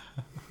tired.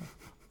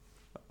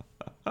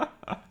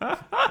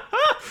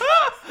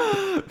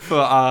 For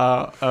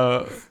our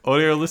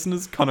audio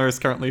listeners, Connor is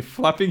currently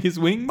flapping his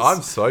wings.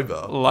 I'm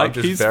sober. Like I'm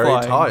just he's very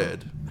flying.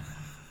 tired.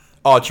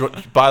 Oh,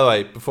 by the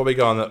way, before we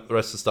go on the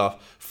rest of the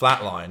stuff,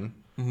 Flatline,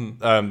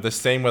 the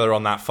scene where they're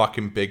on that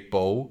fucking big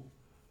ball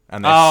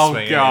and they're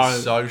swinging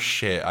is so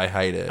shit. I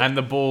hate it. And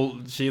the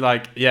ball,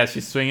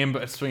 she's swinging,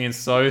 but it's swinging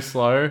so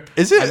slow.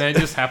 Is it? And then it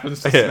just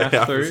happens to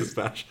smash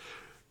through.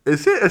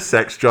 Is it a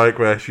sex joke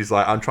where she's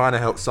like, I'm trying to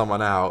help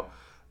someone out,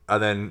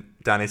 and then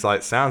Danny's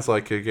like, sounds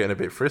like you're getting a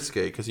bit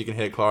frisky, because you can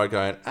hear Clara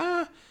going,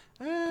 Yeah.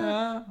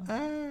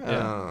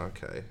 Oh,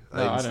 okay. No,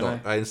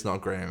 Aiden's not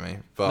agreeing with me.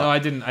 But no, I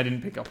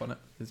didn't pick up on it.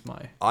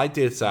 I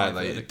did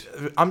sadly.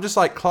 I'm just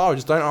like, Clara,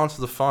 just don't answer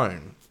the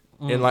phone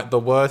in like the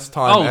worst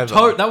time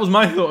ever. That was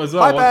my thought as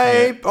well.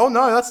 Hi, babe. Oh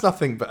no, that's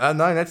nothing. But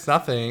no, that's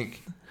nothing.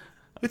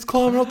 It's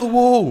climbing up the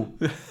wall.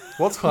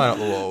 What's climbing up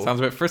the wall? Sounds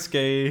a bit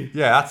frisky.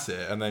 Yeah, that's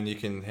it. And then you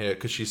can hear it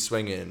because she's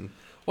swinging.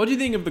 What do you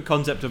think of the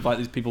concept of like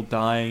these people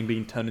dying,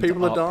 being turned into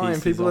art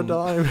pieces? People are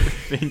dying.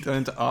 Being turned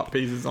into art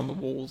pieces on the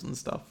walls and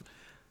stuff.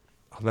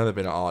 I've never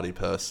been an arty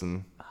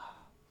person,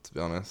 to be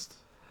honest.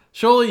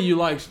 Surely you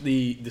liked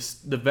the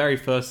very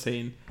first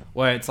scene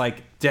where it's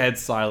like dead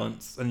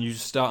silence and you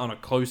just start on a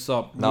close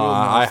up. No,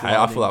 I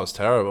thought that was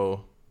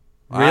terrible.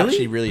 Really? I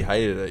actually really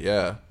hated it.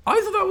 Yeah.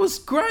 I thought that was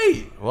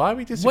great. Why are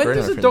we disagreeing? When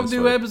does a Doctor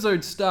Who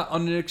episode start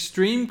on an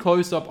extreme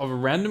close up of a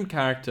random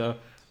character,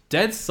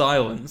 dead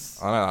silence?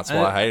 I know, that's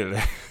why I hated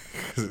it.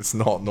 Because it's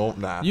not normal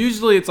now.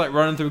 Usually it's like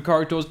running through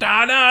corridors,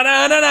 but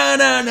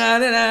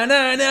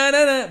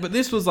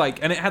this was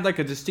like, and it had like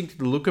a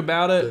distinctive look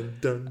about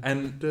it.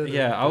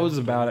 I was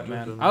about it,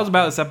 man. I was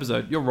about this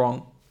episode. You're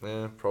wrong.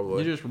 Yeah,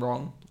 probably. You're just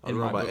wrong. I'm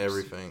wrong about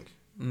everything.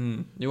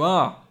 You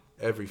are.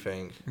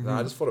 Everything. Mm-hmm. No,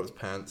 I just thought it was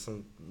pants.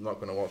 I'm not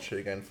going to watch it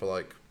again for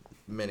like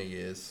many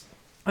years.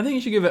 I think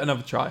you should give it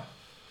another try.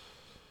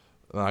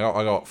 I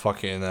got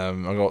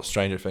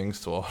Stranger Things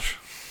to watch.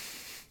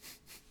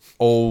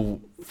 All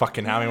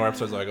fucking how many more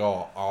episodes I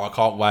got? Oh, I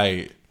can't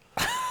wait.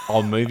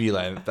 On movie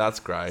length, that's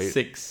great.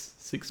 Six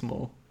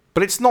more.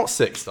 But it's not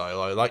 6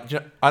 though. Like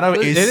I know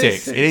it is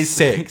 6. It is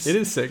 6. It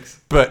is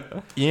 6.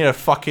 But you need to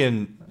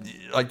fucking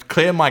like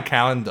clear my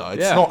calendar.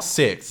 It's not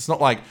 6. It's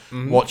not like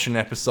watching an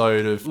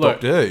episode of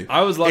Doctor Who.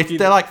 I was lucky.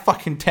 They're like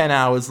fucking 10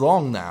 hours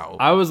long now.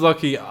 I was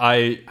lucky.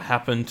 I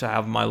happened to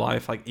have my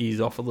life like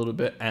ease off a little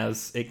bit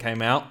as it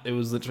came out. It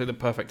was literally the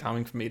perfect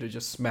timing for me to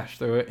just smash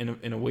through it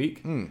in a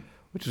week.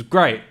 Which is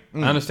great.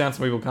 I understand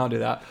some people can't do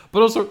that,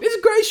 but also it's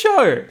a great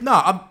show.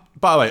 No,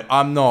 by the way,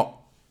 I'm not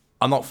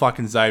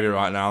fucking Xavier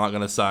right now. I'm not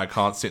gonna say I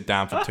can't sit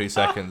down for 2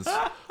 seconds.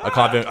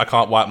 I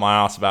can't wipe my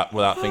ass without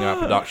thinking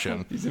about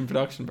production. He's in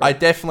production, bro. I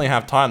definitely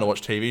have time to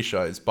watch TV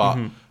shows, but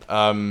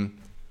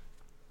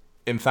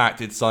in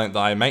fact, it's something that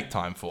I make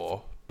time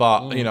for.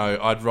 But you know,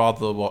 I'd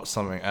rather watch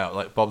something else,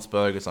 like Bob's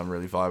Burgers. I'm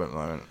really vibing at the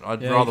moment.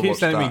 I'd rather watch that. You keep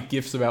sending me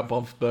gifs about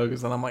Bob's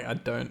Burgers, and I'm like,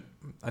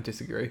 I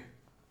disagree.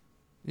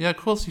 Yeah, of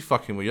course you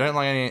fucking will. You don't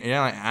like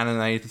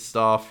animated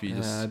stuff. I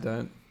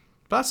don't.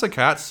 But that's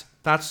okay.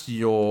 That's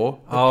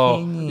your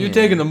opinion. You're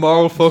taking the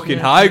moral fucking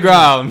high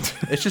ground.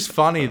 It's just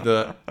funny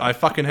that I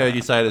fucking heard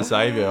you say to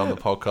Xavier on the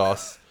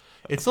podcast.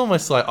 It's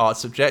almost like art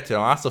subjective.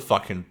 Oh, that's a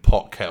fucking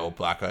pot kettle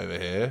black over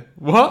here.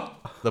 What?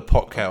 The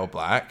pot kettle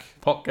black.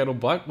 Pot kettle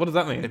black? What does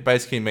that mean? It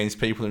basically means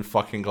people in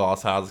fucking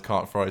glass houses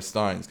can't throw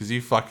stones. Because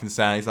you fucking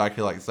sound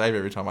exactly like Xavier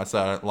every time I say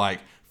I don't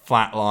like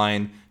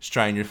Flatline,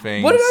 Stranger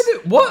Things. What did I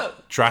do?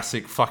 What?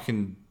 Jurassic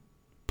fucking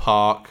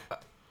Park.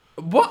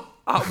 What?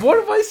 What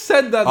have I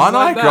said that? Aren't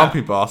I a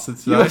grumpy bastard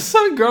today? You're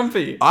so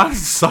grumpy. I'm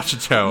such a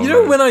terrible. You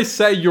know, when I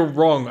say you're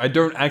wrong, I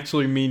don't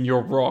actually mean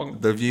you're wrong.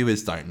 The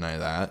viewers don't know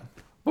that.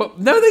 Well,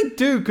 no, they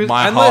do. Cause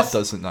my heart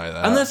doesn't know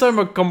that. Unless I'm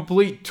a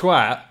complete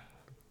twat.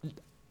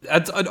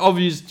 That's an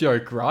obvious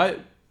joke,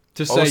 right?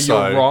 To say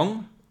also, you're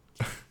wrong.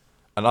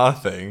 Another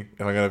thing,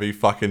 and I'm going to be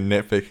fucking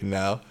nitpicking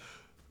now.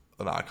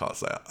 No, I can't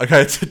say it.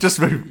 Okay,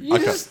 just move. You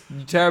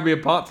tear me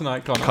apart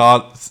tonight,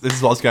 Connor. This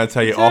is what I was going to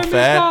tell you off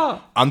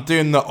air. I'm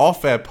doing the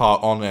off air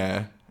part on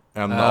air,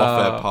 and the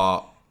off air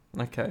part.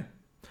 Okay.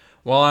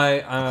 Well,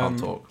 I can't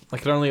talk. I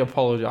can only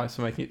apologize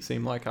for making it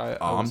seem like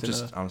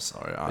I'm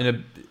sorry.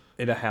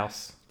 In a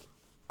house.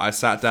 I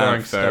sat down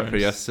in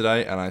therapy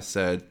yesterday, and I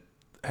said,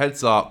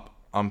 "Heads up,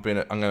 I'm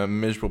a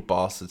miserable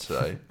bastard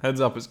today."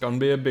 Heads up, it's gonna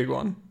be a big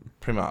one.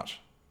 Pretty much.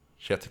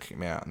 She had to kick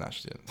me out, and that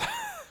she didn't.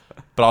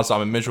 But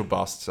I'm a miserable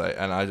bastard today,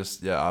 and I've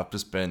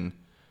just been.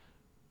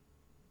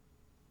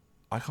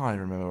 I can't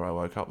even remember where I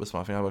woke up this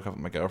morning. I think I woke up at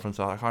my girlfriend's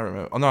house. I can't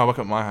remember. Oh no, I woke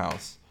up at my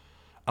house,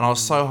 and I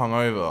was so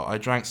hungover. I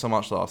drank so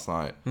much last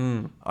night.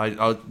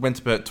 I went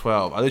to bed at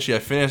 12. I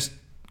finished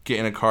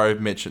getting a car with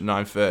Mitch at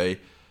 9:30.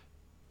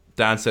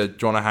 Dan said,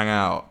 "Do you want to hang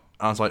out?"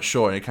 And I was like,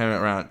 "Sure." And he came in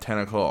around at 10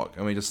 o'clock,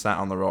 and we just sat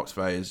on the rocks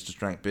for ages, just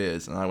drank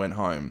beers, and I went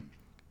home.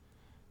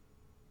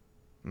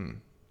 I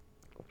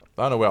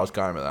don't know where I was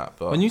going with that,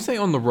 but when you say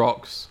on the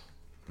rocks.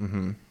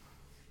 You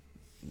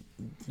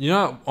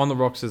know, on the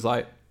rocks is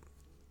like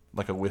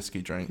a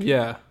whiskey drink.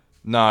 Yeah.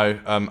 No,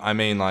 I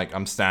mean like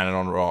I'm standing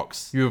on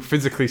rocks. You were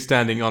physically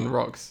standing on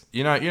rocks.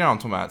 You know what I'm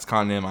talking about. It's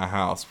kind of near my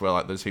house where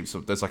like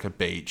there's like a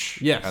beach.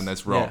 Yes. And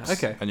there's rocks. Yeah,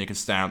 okay. And you can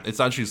stand. It's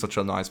actually such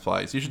a nice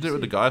place. You should do it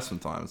with the guys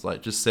sometimes.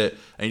 Like just sit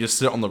and you just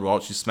sit on the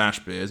rocks. You smash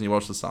beers and you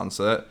watch the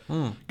sunset.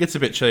 Gets a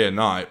bit chilly at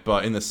night,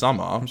 but in the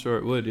summer, I'm sure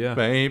it would. Yeah.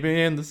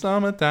 Baby, in the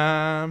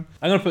summertime.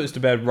 I'm gonna put this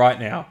to bed right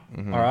now.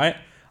 All right.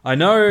 I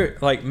know,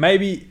 like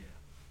maybe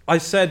I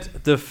said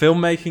the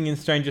filmmaking in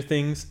Stranger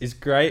Things is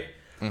great.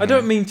 I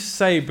don't mean to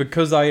say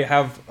because I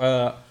have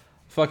a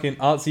fucking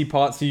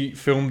artsy-partsy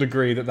film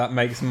degree that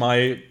makes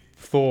my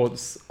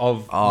thoughts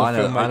of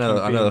filmmaking I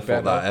never better.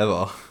 thought that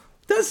ever.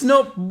 That's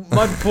not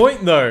my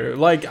point, though.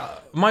 Like,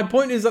 my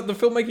point is that the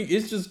filmmaking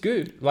is just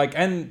good. Like,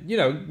 and, you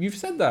know, you've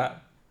said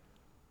that.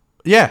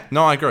 Yeah,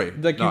 no, I agree.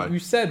 Like, no. you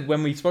said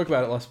when we spoke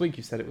about it last week,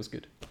 you said it was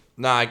good.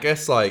 Nah, I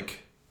guess,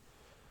 like...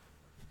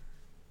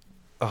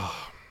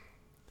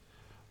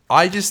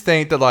 I just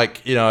think that,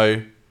 like, you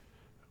know...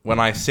 When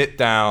I sit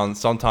down,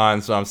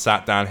 sometimes when I'm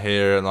sat down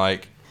here and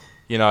like,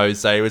 you know,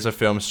 Zay was a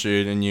film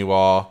student and you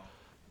are,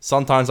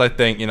 sometimes I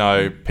think, you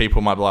know,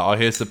 people might be like, oh,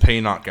 here's the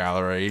peanut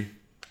gallery.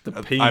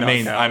 Gallery.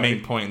 I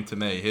mean, pointing to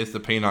me. Here's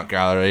the peanut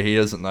gallery. He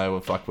doesn't know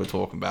what the fuck we're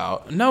talking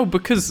about. No,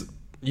 because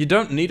you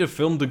don't need a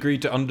film degree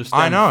to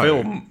understand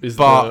film.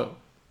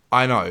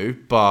 I know,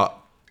 but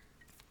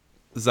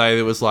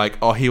Zay was like,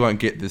 oh, he won't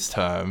get this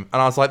term.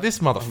 And I was like, this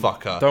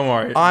motherfucker. Don't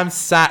worry. I'm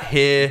sat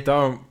here.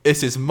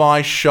 This is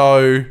my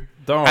show.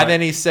 And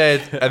then he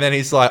said, and then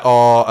he's like,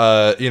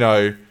 you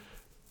know,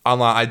 I'm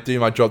like, I do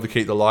my job to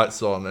keep the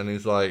lights on. And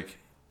he's like,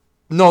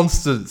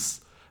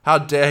 nonsense. How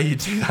dare you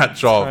do that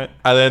job? Right.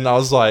 And then I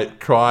was like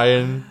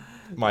crying,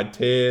 my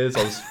tears.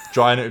 I was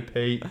trying to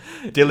repeat.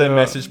 Dylan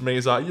messaged me.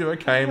 He's like, you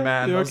okay,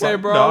 man? You okay,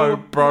 like, bro? No,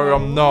 bro,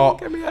 I'm not.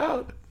 Get me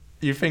out.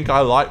 You think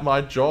I like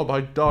my job?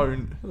 I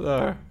don't.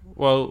 No.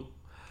 Well,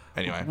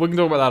 anyway. We can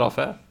talk about that off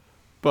air.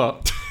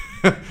 But...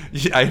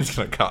 I'm just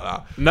going to cut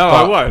that. No,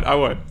 I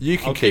won't. You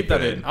can keep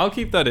that in. I'll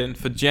keep that in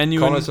for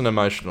genuine... Connor's an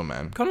emotional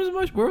man.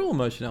 We're all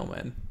emotional,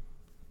 man.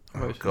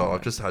 Oh, God,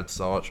 I've just had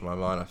so much on my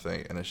mind, I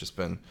think, and it's just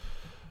been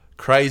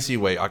crazy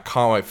week. I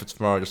can't wait for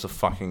tomorrow just to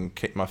fucking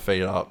kick my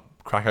feet up,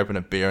 crack open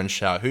a beer and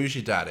shout, who's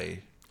your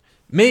daddy?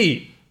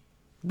 Me.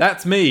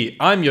 That's me.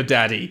 I'm your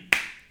daddy.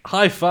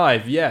 High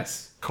five,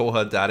 yes. Call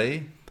her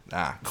daddy?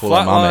 Nah, call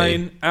her mummy.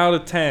 Flatline out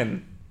of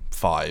 10.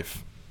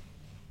 5.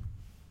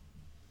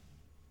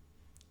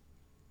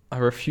 I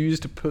refuse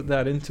to put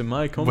that into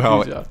my computer.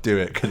 Well, do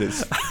it, because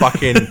it's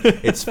fucking...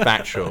 it's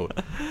factual.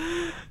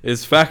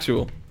 It's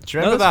factual. Do you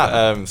remember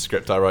that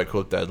script I wrote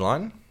called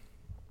Deadline?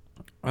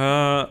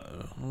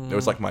 It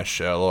was like my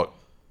Sherlock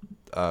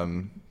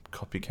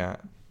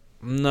copycat.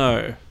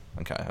 No.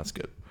 Okay, that's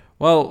good.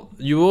 Well,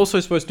 you were also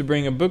supposed to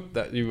bring a book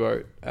that you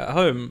wrote at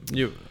home.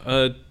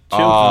 Children's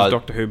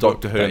Doctor Who book.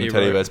 Doctor Who and the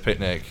Teddy Bear's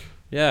Picnic.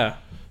 Yeah.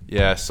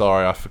 Yeah,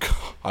 sorry, I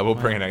forgot. I will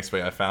bring it next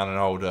week. I found an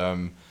old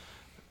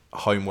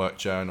homework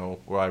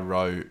journal where I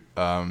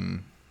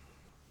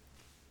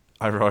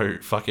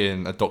wrote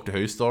fucking a Doctor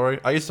Who story.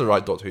 I used to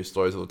write Doctor Who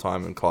stories all the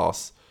time in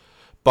class.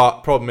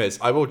 But problem is,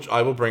 I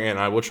will bring it in,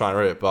 I will try and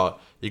read it,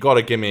 but you got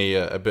to give me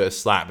a bit of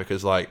slack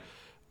because, like,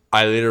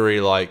 I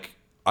literally, like,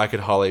 I could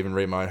hardly even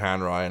read my own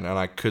handwriting and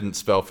I couldn't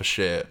spell for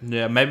shit.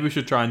 Yeah, maybe we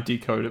should try and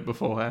decode it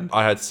beforehand.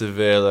 I had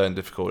severe learning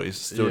difficulties,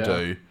 still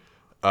do.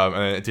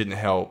 And it didn't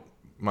help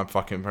my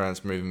fucking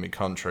parents moving me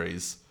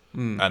countries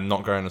and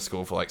not going to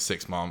school for, like,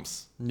 6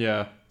 months.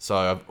 Yeah. So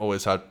I've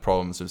always had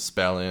problems with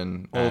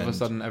spelling. All of a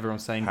sudden,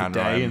 everyone's saying good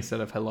day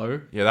instead of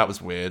hello. Yeah, that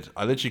was weird.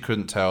 I literally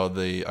couldn't tell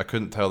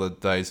the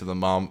days of the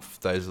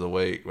month, days of the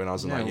week when I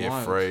was in like year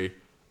 3.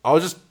 I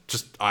was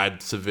I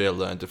had severe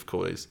learning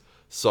difficulties.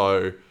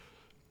 So,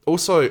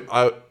 also,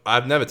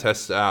 I've never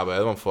tested it out, but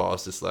everyone thought I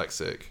was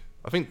dyslexic.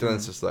 I think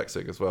Dylan's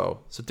dyslexic as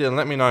well. So Dylan,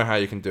 let me know how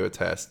you can do a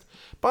test.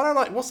 But I'm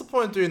like, what's the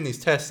point of doing these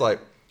tests?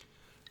 Like,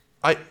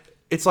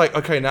 it's like,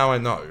 okay, now I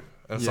know.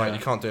 And it's like, you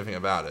can't do anything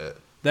about it.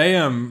 They,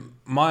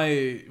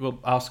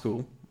 our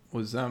school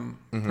was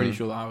pretty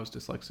sure that I was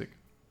dyslexic.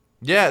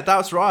 Yeah,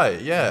 that's right.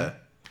 Yeah.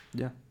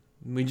 Yeah.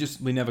 We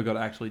never got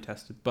actually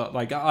tested. But,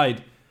 like,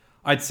 I'd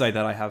say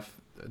that I have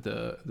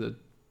the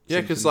yeah,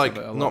 because, like,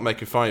 not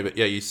making fun of you, but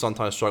yeah, you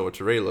sometimes struggle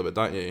to read a little bit,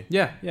 don't you?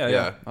 Yeah.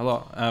 A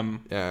lot.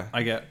 Yeah.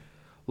 I get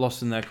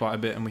lost in there quite a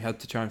bit, and we had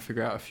to try and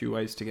figure out a few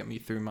ways to get me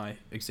through my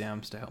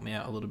exams to help me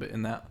out a little bit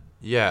in that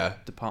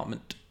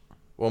department.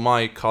 Well,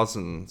 my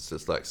cousin's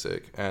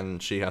dyslexic,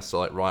 and she has to,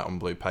 like, write on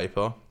blue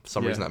paper. For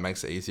some reason, that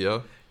makes it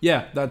easier.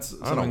 Yeah, that's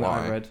something that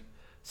I read.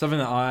 Something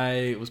that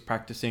I was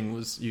practicing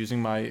was using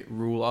my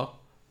ruler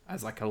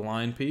as, like, a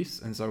line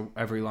piece, and so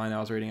every line I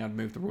was reading, I'd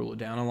move the ruler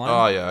down a line.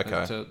 Oh, yeah,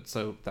 okay.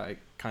 So that it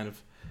kind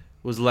of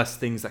was less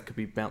things that could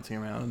be bouncing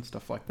around and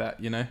stuff like that,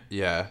 you know?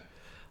 Yeah.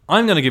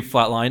 I'm going to give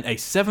Flatline a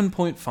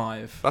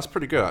 7.5. That's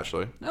pretty good,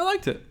 actually. I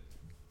liked it.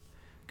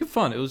 Good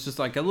fun. It was just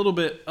like a little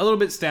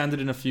bit standard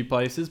in a few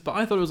places, but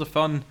I thought it was a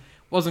fun.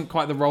 Wasn't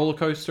quite the roller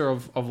coaster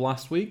of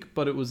last week,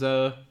 but it was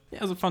a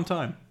fun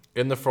time.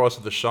 In the Forest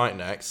of the Shite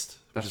next.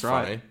 That's which is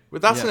right. Funny. Well,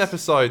 that's an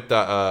episode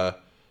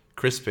that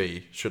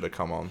Crispy should have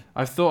come on.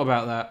 I've thought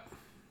about that.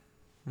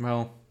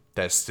 Well,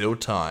 there's still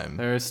time.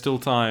 There is still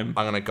time.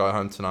 I'm gonna go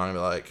home tonight and be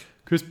like,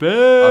 Crispy.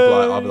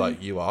 I'll be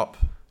like, you up?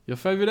 Your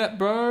favourite app,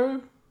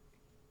 bro?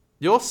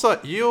 You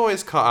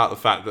always cut out the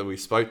fact that we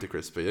spoke to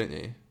Crispy, didn't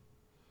you?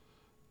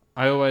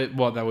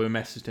 That we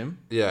messaged him?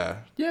 Yeah.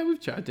 Yeah, we've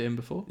chatted to him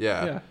before.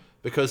 Yeah.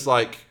 Because,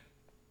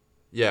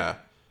 yeah.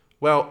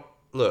 Well,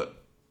 look,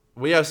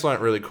 we have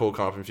something really cool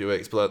coming up in a few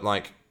weeks, but,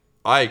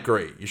 I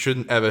agree. You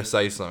shouldn't ever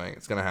say something.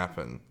 It's going to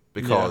happen.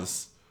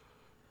 Because... Yeah.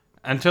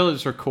 Until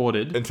it's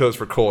recorded.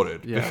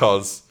 Yeah.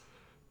 Because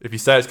if you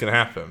say it's going to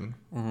happen,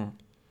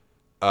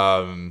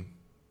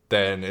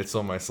 then it's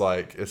almost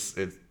like,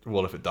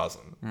 what if it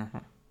doesn't?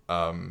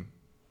 Mm-hmm.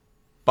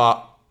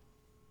 But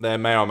there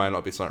may or may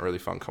not be something really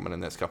fun coming in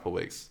the next couple of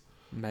weeks.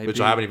 Maybe.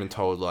 Which I haven't even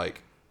told,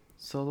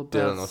 it's all about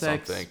Dylan or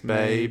sex, something.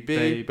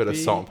 Baby. Bit of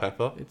salt and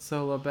pepper. It's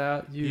all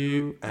about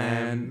you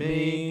and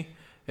me.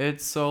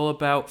 It's all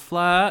about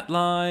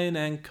Flatline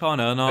and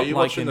Connor not liking it that much. Are you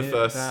watching the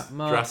first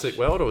Jurassic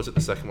World, or was it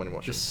the second one you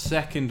watched? The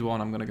second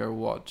one I'm going to go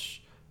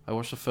watch. I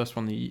watched the first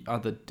one the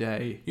other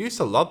day. You used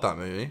to love that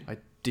movie. I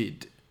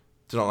did.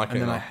 Do not like it?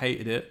 And then I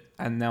hated it,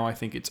 and now I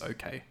think it's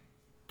okay.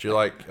 Do you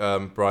like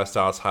Bryce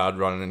Dallas Howard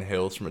running in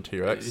hills from a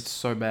T-Rex? It's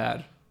so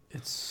bad.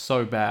 It's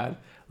so bad.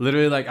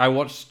 Literally, I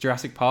watched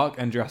Jurassic Park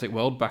and Jurassic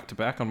World back to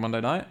back on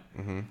Monday night,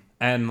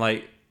 and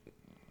it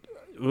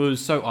was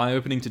so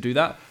eye-opening to do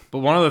that. But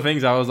one of the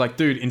things I was like,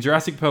 dude, in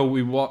Jurassic Park,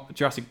 we watched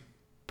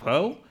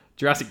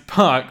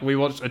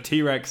a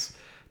T-Rex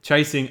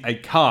chasing a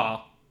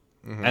car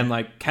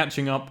and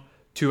catching up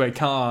to a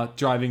car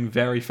driving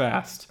very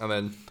fast. And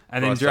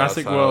then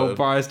Jurassic World,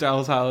 Bryce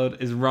Dallas Howard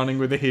is running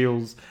with the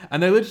heels.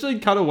 And they literally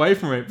cut away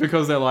from it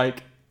because they're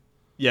like,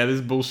 yeah, this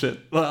is bullshit.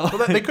 Well,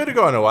 they could have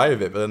gone away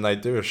with it, but then they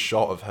do a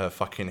shot of her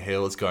fucking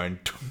heels going...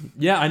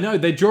 Yeah, I know.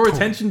 They draw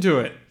attention to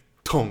it.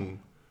 Tung.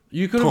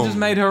 You could have just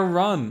made her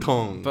run.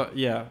 Tung. But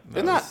yeah.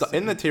 In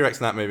the T-Rex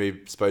in that movie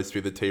supposed to be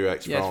the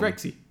T-Rex from... Yeah,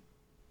 it's Rexy.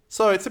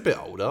 So it's a bit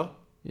older.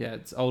 Yeah,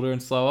 it's older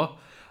and slower.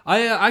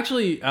 I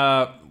actually,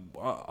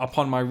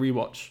 upon my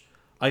rewatch,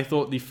 I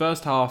thought the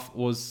first half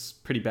was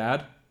pretty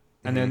bad.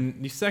 And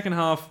then the second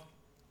half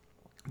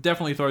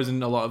definitely throws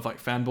in a lot of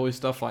fanboy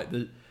stuff, like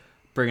the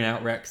bringing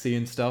out Rexy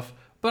and stuff.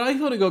 But I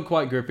thought it got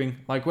quite gripping.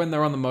 Like when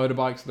they're on the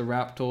motorbikes, the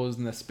Raptors,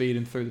 and they're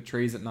speeding through the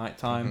trees at night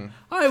time.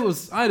 I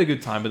had a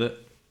good time with it.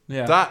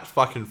 Yeah. That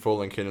fucking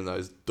Fallen Kingdom, though,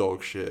 is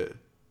dog shit.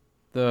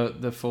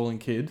 The Fallen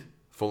Kid.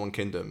 Fallen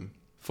Kingdom.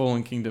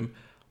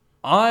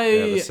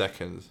 The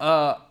second.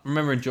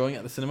 Remember enjoying it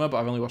at the cinema, but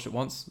I've only watched it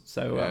once,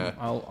 so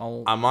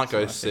I might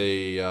go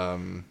see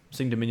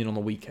seeing Dominion on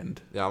the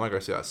weekend. Yeah, I might go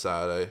see that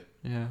Saturday.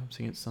 Yeah, I'm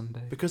seeing it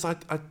Sunday. Because I've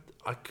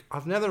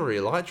never really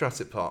liked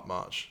Jurassic Park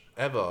much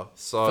ever.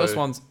 So first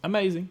one's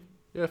amazing.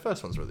 Yeah,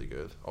 first one's really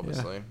good,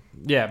 obviously.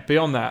 Yeah,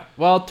 beyond that,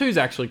 well, 2's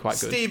actually quite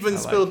good. Steven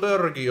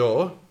Spielberg,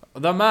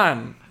 the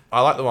man. I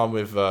like the one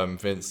with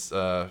Vince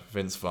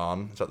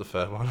Vaughn. Is that the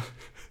third one?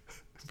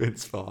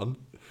 Vince Vaughn.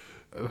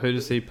 Who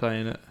does he play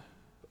in it?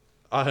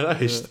 I don't know.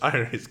 I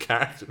don't know his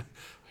character.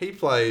 He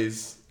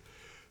plays.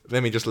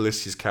 Let me just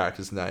list his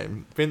character's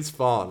name. Vince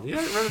Vaughn. You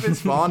don't remember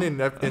Vince Vaughn in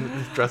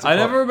Jurassic Park? I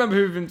never remember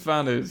who Vince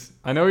Vaughn is.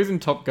 I know he's in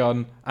Top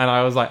Gun, and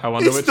I was like, I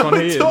wonder which one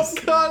he is. Top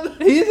Gun.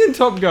 He is in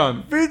Top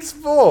Gun. Vince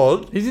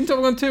Vaughn. He's in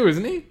Top Gun 2,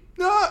 isn't he?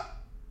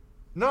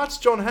 No, it's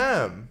John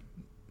Hamm.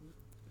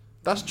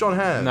 That's John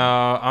Hamm.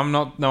 No, I'm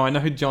not. No, I know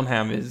who John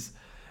Hamm is.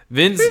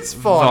 Vince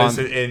Vaughn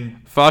isn't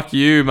in. Fuck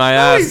you, my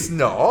ass. He's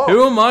not.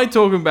 Who am I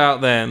talking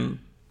about then?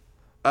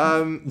 Who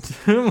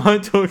am I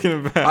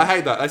talking about? I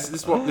hate that. This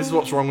is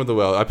what's wrong with the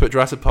world. I put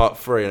Jurassic Park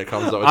 3 and it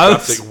comes up with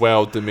Jurassic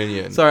World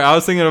Dominion. Sorry, I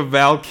was thinking of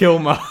Val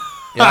Kilmer.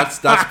 Yeah, that's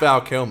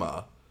Val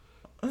Kilmer.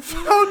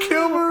 Val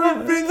Kilmer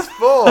and Vince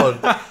Vaughn.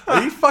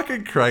 Are you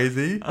fucking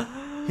crazy?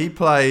 He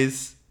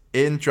plays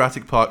in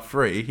Jurassic Park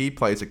 3. He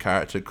plays a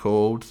character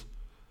called.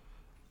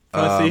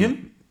 Can I see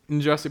him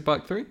in Jurassic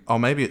Park 3? Oh,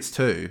 maybe it's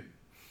 2.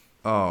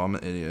 Oh, I'm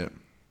an idiot.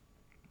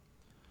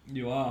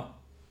 You are.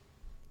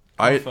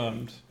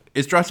 Confirmed.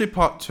 Is Jurassic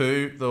Park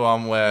 2 the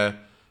one where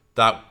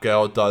that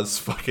girl does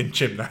fucking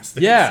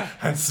gymnastics? Yeah.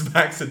 And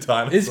smacks a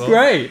dinosaur? It's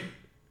great.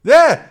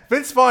 Yeah.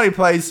 Vince Vaughn, he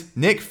plays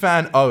Nick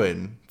Van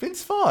Owen.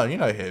 Vince Vaughn, you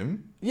know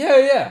him.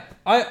 Yeah.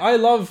 I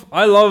love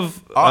The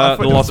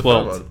Lost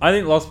World. I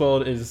think Lost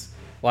World is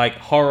like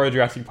horror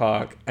Jurassic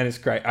Park, and it's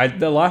great.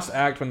 The last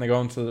act when they go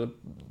onto the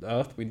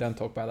Earth, we don't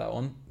talk about that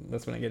one.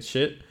 That's when it gets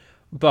shit.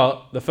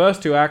 But the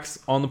first 2 acts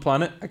on the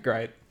planet are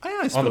great. I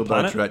know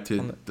Spielberg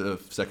directed the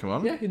second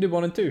one. Yeah, he did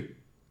 1 and 2.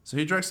 So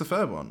who directs the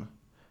third one?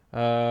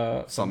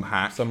 Some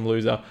hack. Some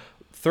loser.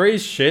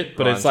 3's shit,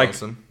 but Ryan it's like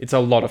Johnson. It's a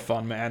lot of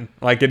fun, man.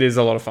 Like it is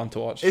a lot of fun to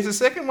watch. Is the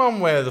second one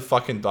where the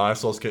fucking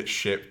dinosaurs get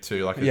shipped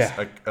to like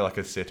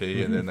a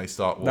city and then they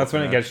start walking? That's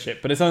when it gets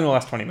shit, but it's only the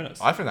last 20 minutes.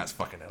 I think that's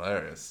fucking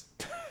hilarious.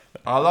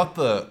 I love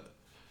the.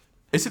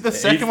 Is it the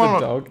second one? The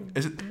dog.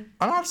 Is it?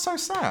 I know, it's so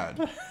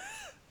sad.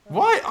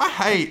 Why?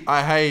 I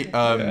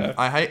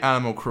hate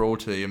animal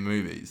cruelty in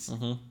movies.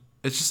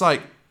 It's just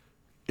like,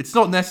 it's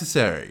not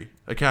necessary.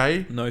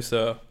 Okay. No,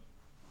 sir.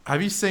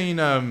 Have you seen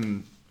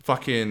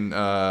fucking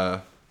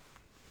Nightmare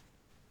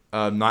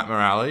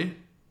Alley?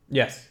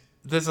 Yes.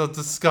 There's a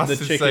disgusting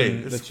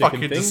scene. It's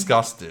fucking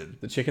disgusting.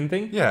 The chicken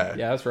thing? Yeah.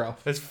 Yeah, that's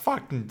Ralph. It's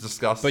fucking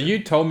disgusting. But you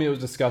told me it was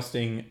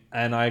disgusting,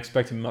 and I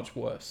expected much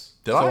worse.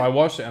 So I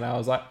watched it, and I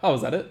was like, "Oh,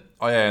 is that it?"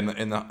 Oh yeah,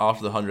 in the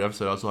after the 100th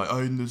episode, I was like,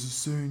 "Oh, there's a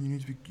scene. You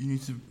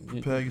need to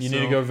prepare yourself. You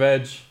need to go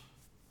veg."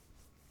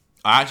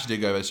 I actually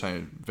did go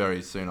vegetarian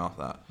very soon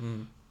after that.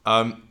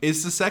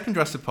 Is the second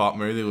Jurassic Park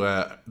movie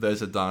where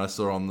there's a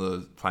dinosaur on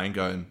the plane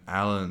going,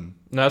 Alan?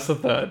 No, that's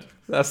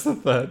the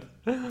third.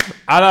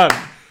 Alan!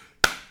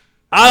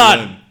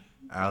 No.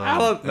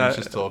 He's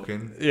just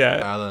talking. Yeah.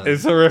 Alan.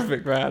 It's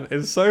horrific, man.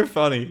 It's so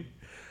funny.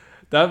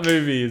 That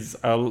movie is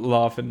a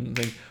laughing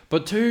thing.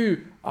 But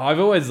 2, I've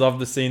always loved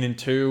the scene in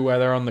 2 where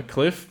they're on the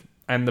cliff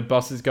and the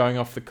bus is going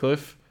off the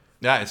cliff.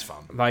 Yeah, it's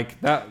fun. Like,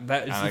 that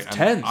is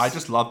intense. I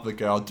just love the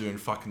girl doing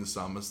fucking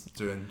summers,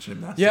 doing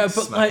gymnastics, yeah, but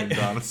smacking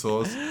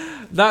dinosaurs.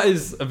 That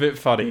is a bit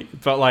funny.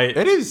 But, like...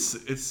 It is.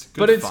 It's good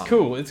But it's fun.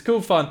 cool. It's cool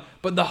fun.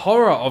 But the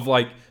horror of,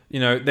 like... You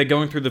know, they're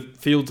going through the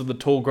fields of the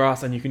tall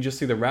grass and you can just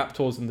see the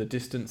raptors in the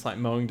distance, like,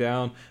 mowing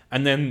down.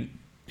 And then,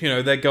 you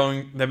know,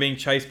 they're being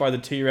chased by the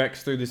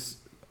T-Rex through this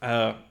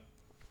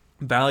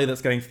valley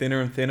that's getting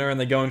thinner and thinner. And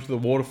they go into the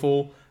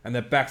waterfall and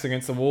their back's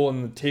against the wall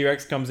and the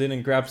T-Rex comes in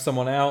and grabs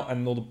someone out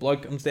and all the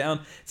blood comes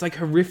down. It's, like,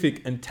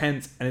 horrific and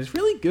tense. And it's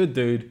really good,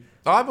 dude.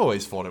 I've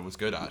always thought it was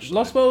good, actually.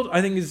 Lost World, I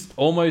think, is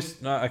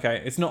almost... No,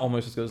 okay, it's not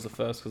almost as good as the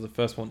first because the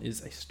first one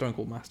is a stone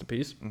cold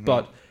masterpiece. Mm-hmm.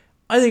 But...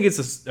 I think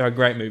it's a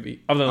great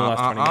movie, other than the last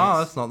 20 minutes.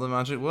 That's not the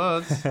magic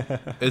words.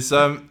 Is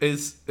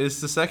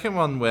the second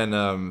one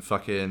when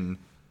fucking...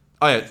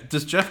 Oh yeah,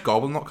 does Jeff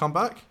Goldblum not come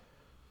back?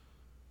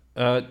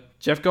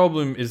 Jeff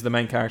Goldblum is the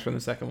main character in the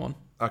second one.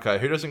 Okay,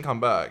 who doesn't come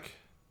back?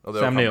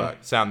 Sam Neill.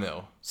 Sam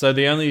Neill. So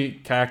the only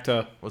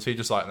character... Was he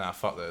just like, nah,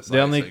 fuck this? The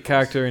only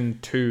character in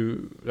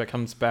 2 that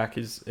comes back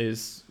is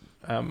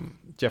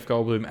Jeff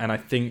Goldblum, and I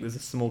think there's a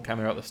small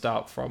cameo at the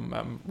start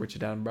from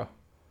Richard Attenborough.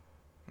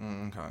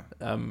 Okay.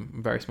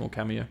 Very small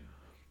cameo.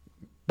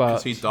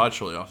 But he died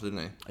shortly after,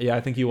 didn't he? Yeah,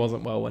 I think he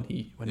wasn't well when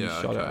he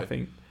shot it, I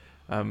think.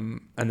 And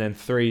then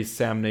 3 is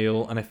Sam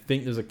Neill, and I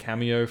think there's a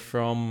cameo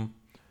from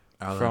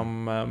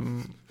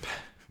Alan.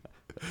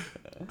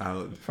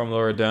 from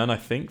Laura Dern, I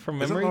think, from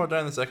memory. Isn't Laura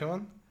Dern the second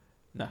one?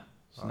 No,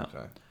 it's not.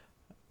 Okay.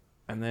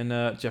 And then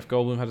Jeff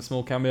Goldblum had a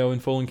small cameo in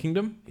Fallen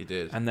Kingdom. He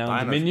did. And now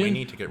in Dominion, we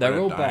need to get they're rid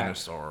all of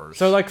dinosaurs. Back.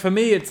 So, like, for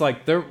me, it's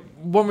like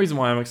one reason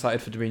why I'm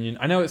excited for Dominion.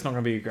 I know it's not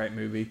going to be a great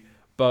movie,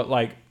 but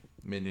like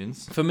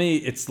Minions. For me,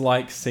 it's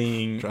like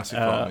seeing Jurassic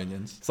Park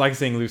Minions. It's like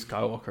seeing Luke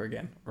Skywalker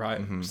again,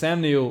 right? Mm-hmm.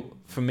 Sam Neill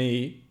for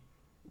me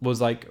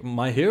was like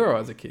my hero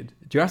as a kid.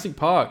 Jurassic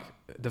Park,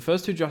 the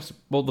first 3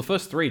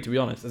 to be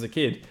honest, as a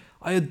kid,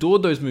 I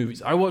adored those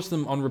movies. I watched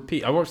them on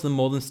repeat. I watched them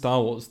more than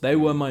Star Wars. They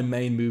were my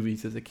main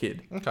movies as a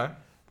kid. Okay.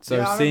 So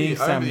yeah, seeing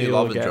Sam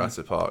Neill again,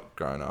 Jurassic Park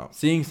growing up.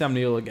 Seeing Sam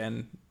Neill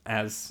again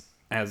as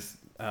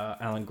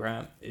Alan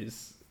Grant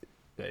is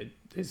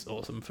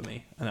awesome for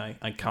me, and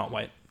I can't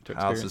wait to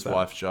experience How's his that.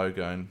 wife Jo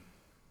going?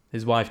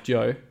 His wife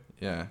Jo.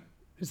 Yeah.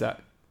 Is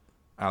that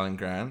Alan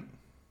Grant?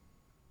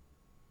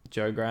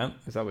 Joe Grant?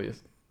 Is that what you're...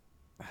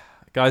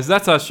 Guys,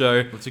 that's our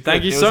show.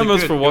 Thank you so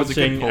much for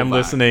watching and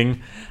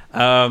listening.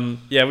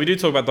 Yeah, we do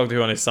talk about Doctor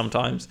Who on this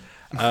sometimes.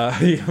 You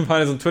can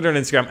find us on Twitter and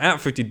Instagram at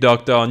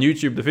 50Doctor, on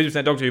YouTube, the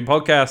 50% Doctor Who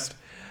podcast,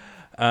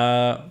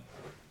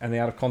 and the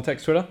Out of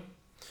Context Twitter.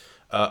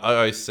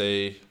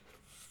 OOC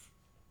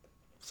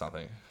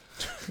something.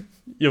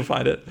 You'll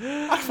find it.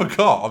 I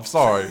forgot. I'm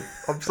sorry.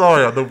 I'm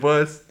the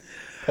worst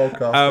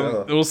podcast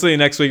ever. We'll see you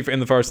next week for In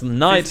the Forest of the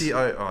Night. 50,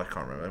 I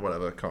can't remember.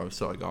 Whatever.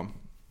 Sorry, gone.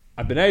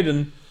 I've been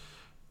Aiden.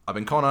 I've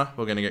been Connor.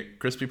 We're going to get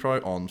Crispy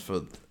Pro on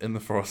for In the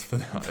Forest for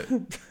the Night.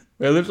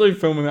 We're literally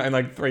filming that in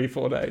like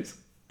 3-4 days.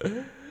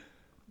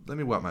 Let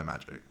me work my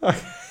magic.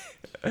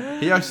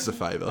 He owes us a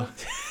favour.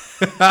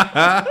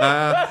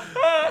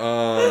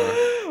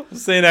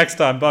 See you next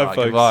time. Bye,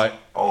 folks. Goodbye.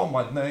 Oh,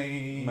 my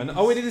name.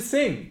 We did a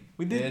sing.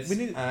 We did.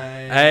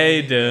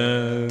 Aiden's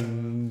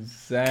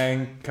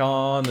and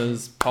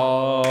Connor's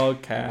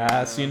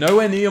podcast. You know,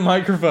 we're near your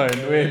microphone.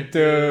 We're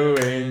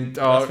doing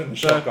Doctor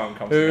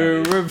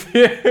Who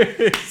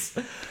reviews.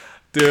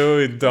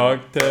 Doing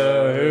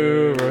Doctor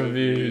Who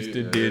reviews.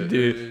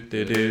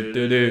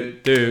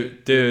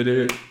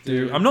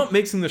 I'm not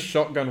mixing the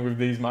shotgun with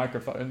these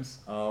microphones.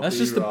 That's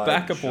just the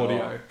backup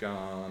audio.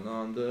 Shotgun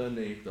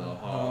underneath the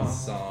hot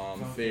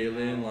sun,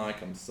 feeling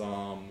like I'm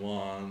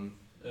someone.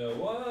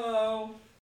 Whoa.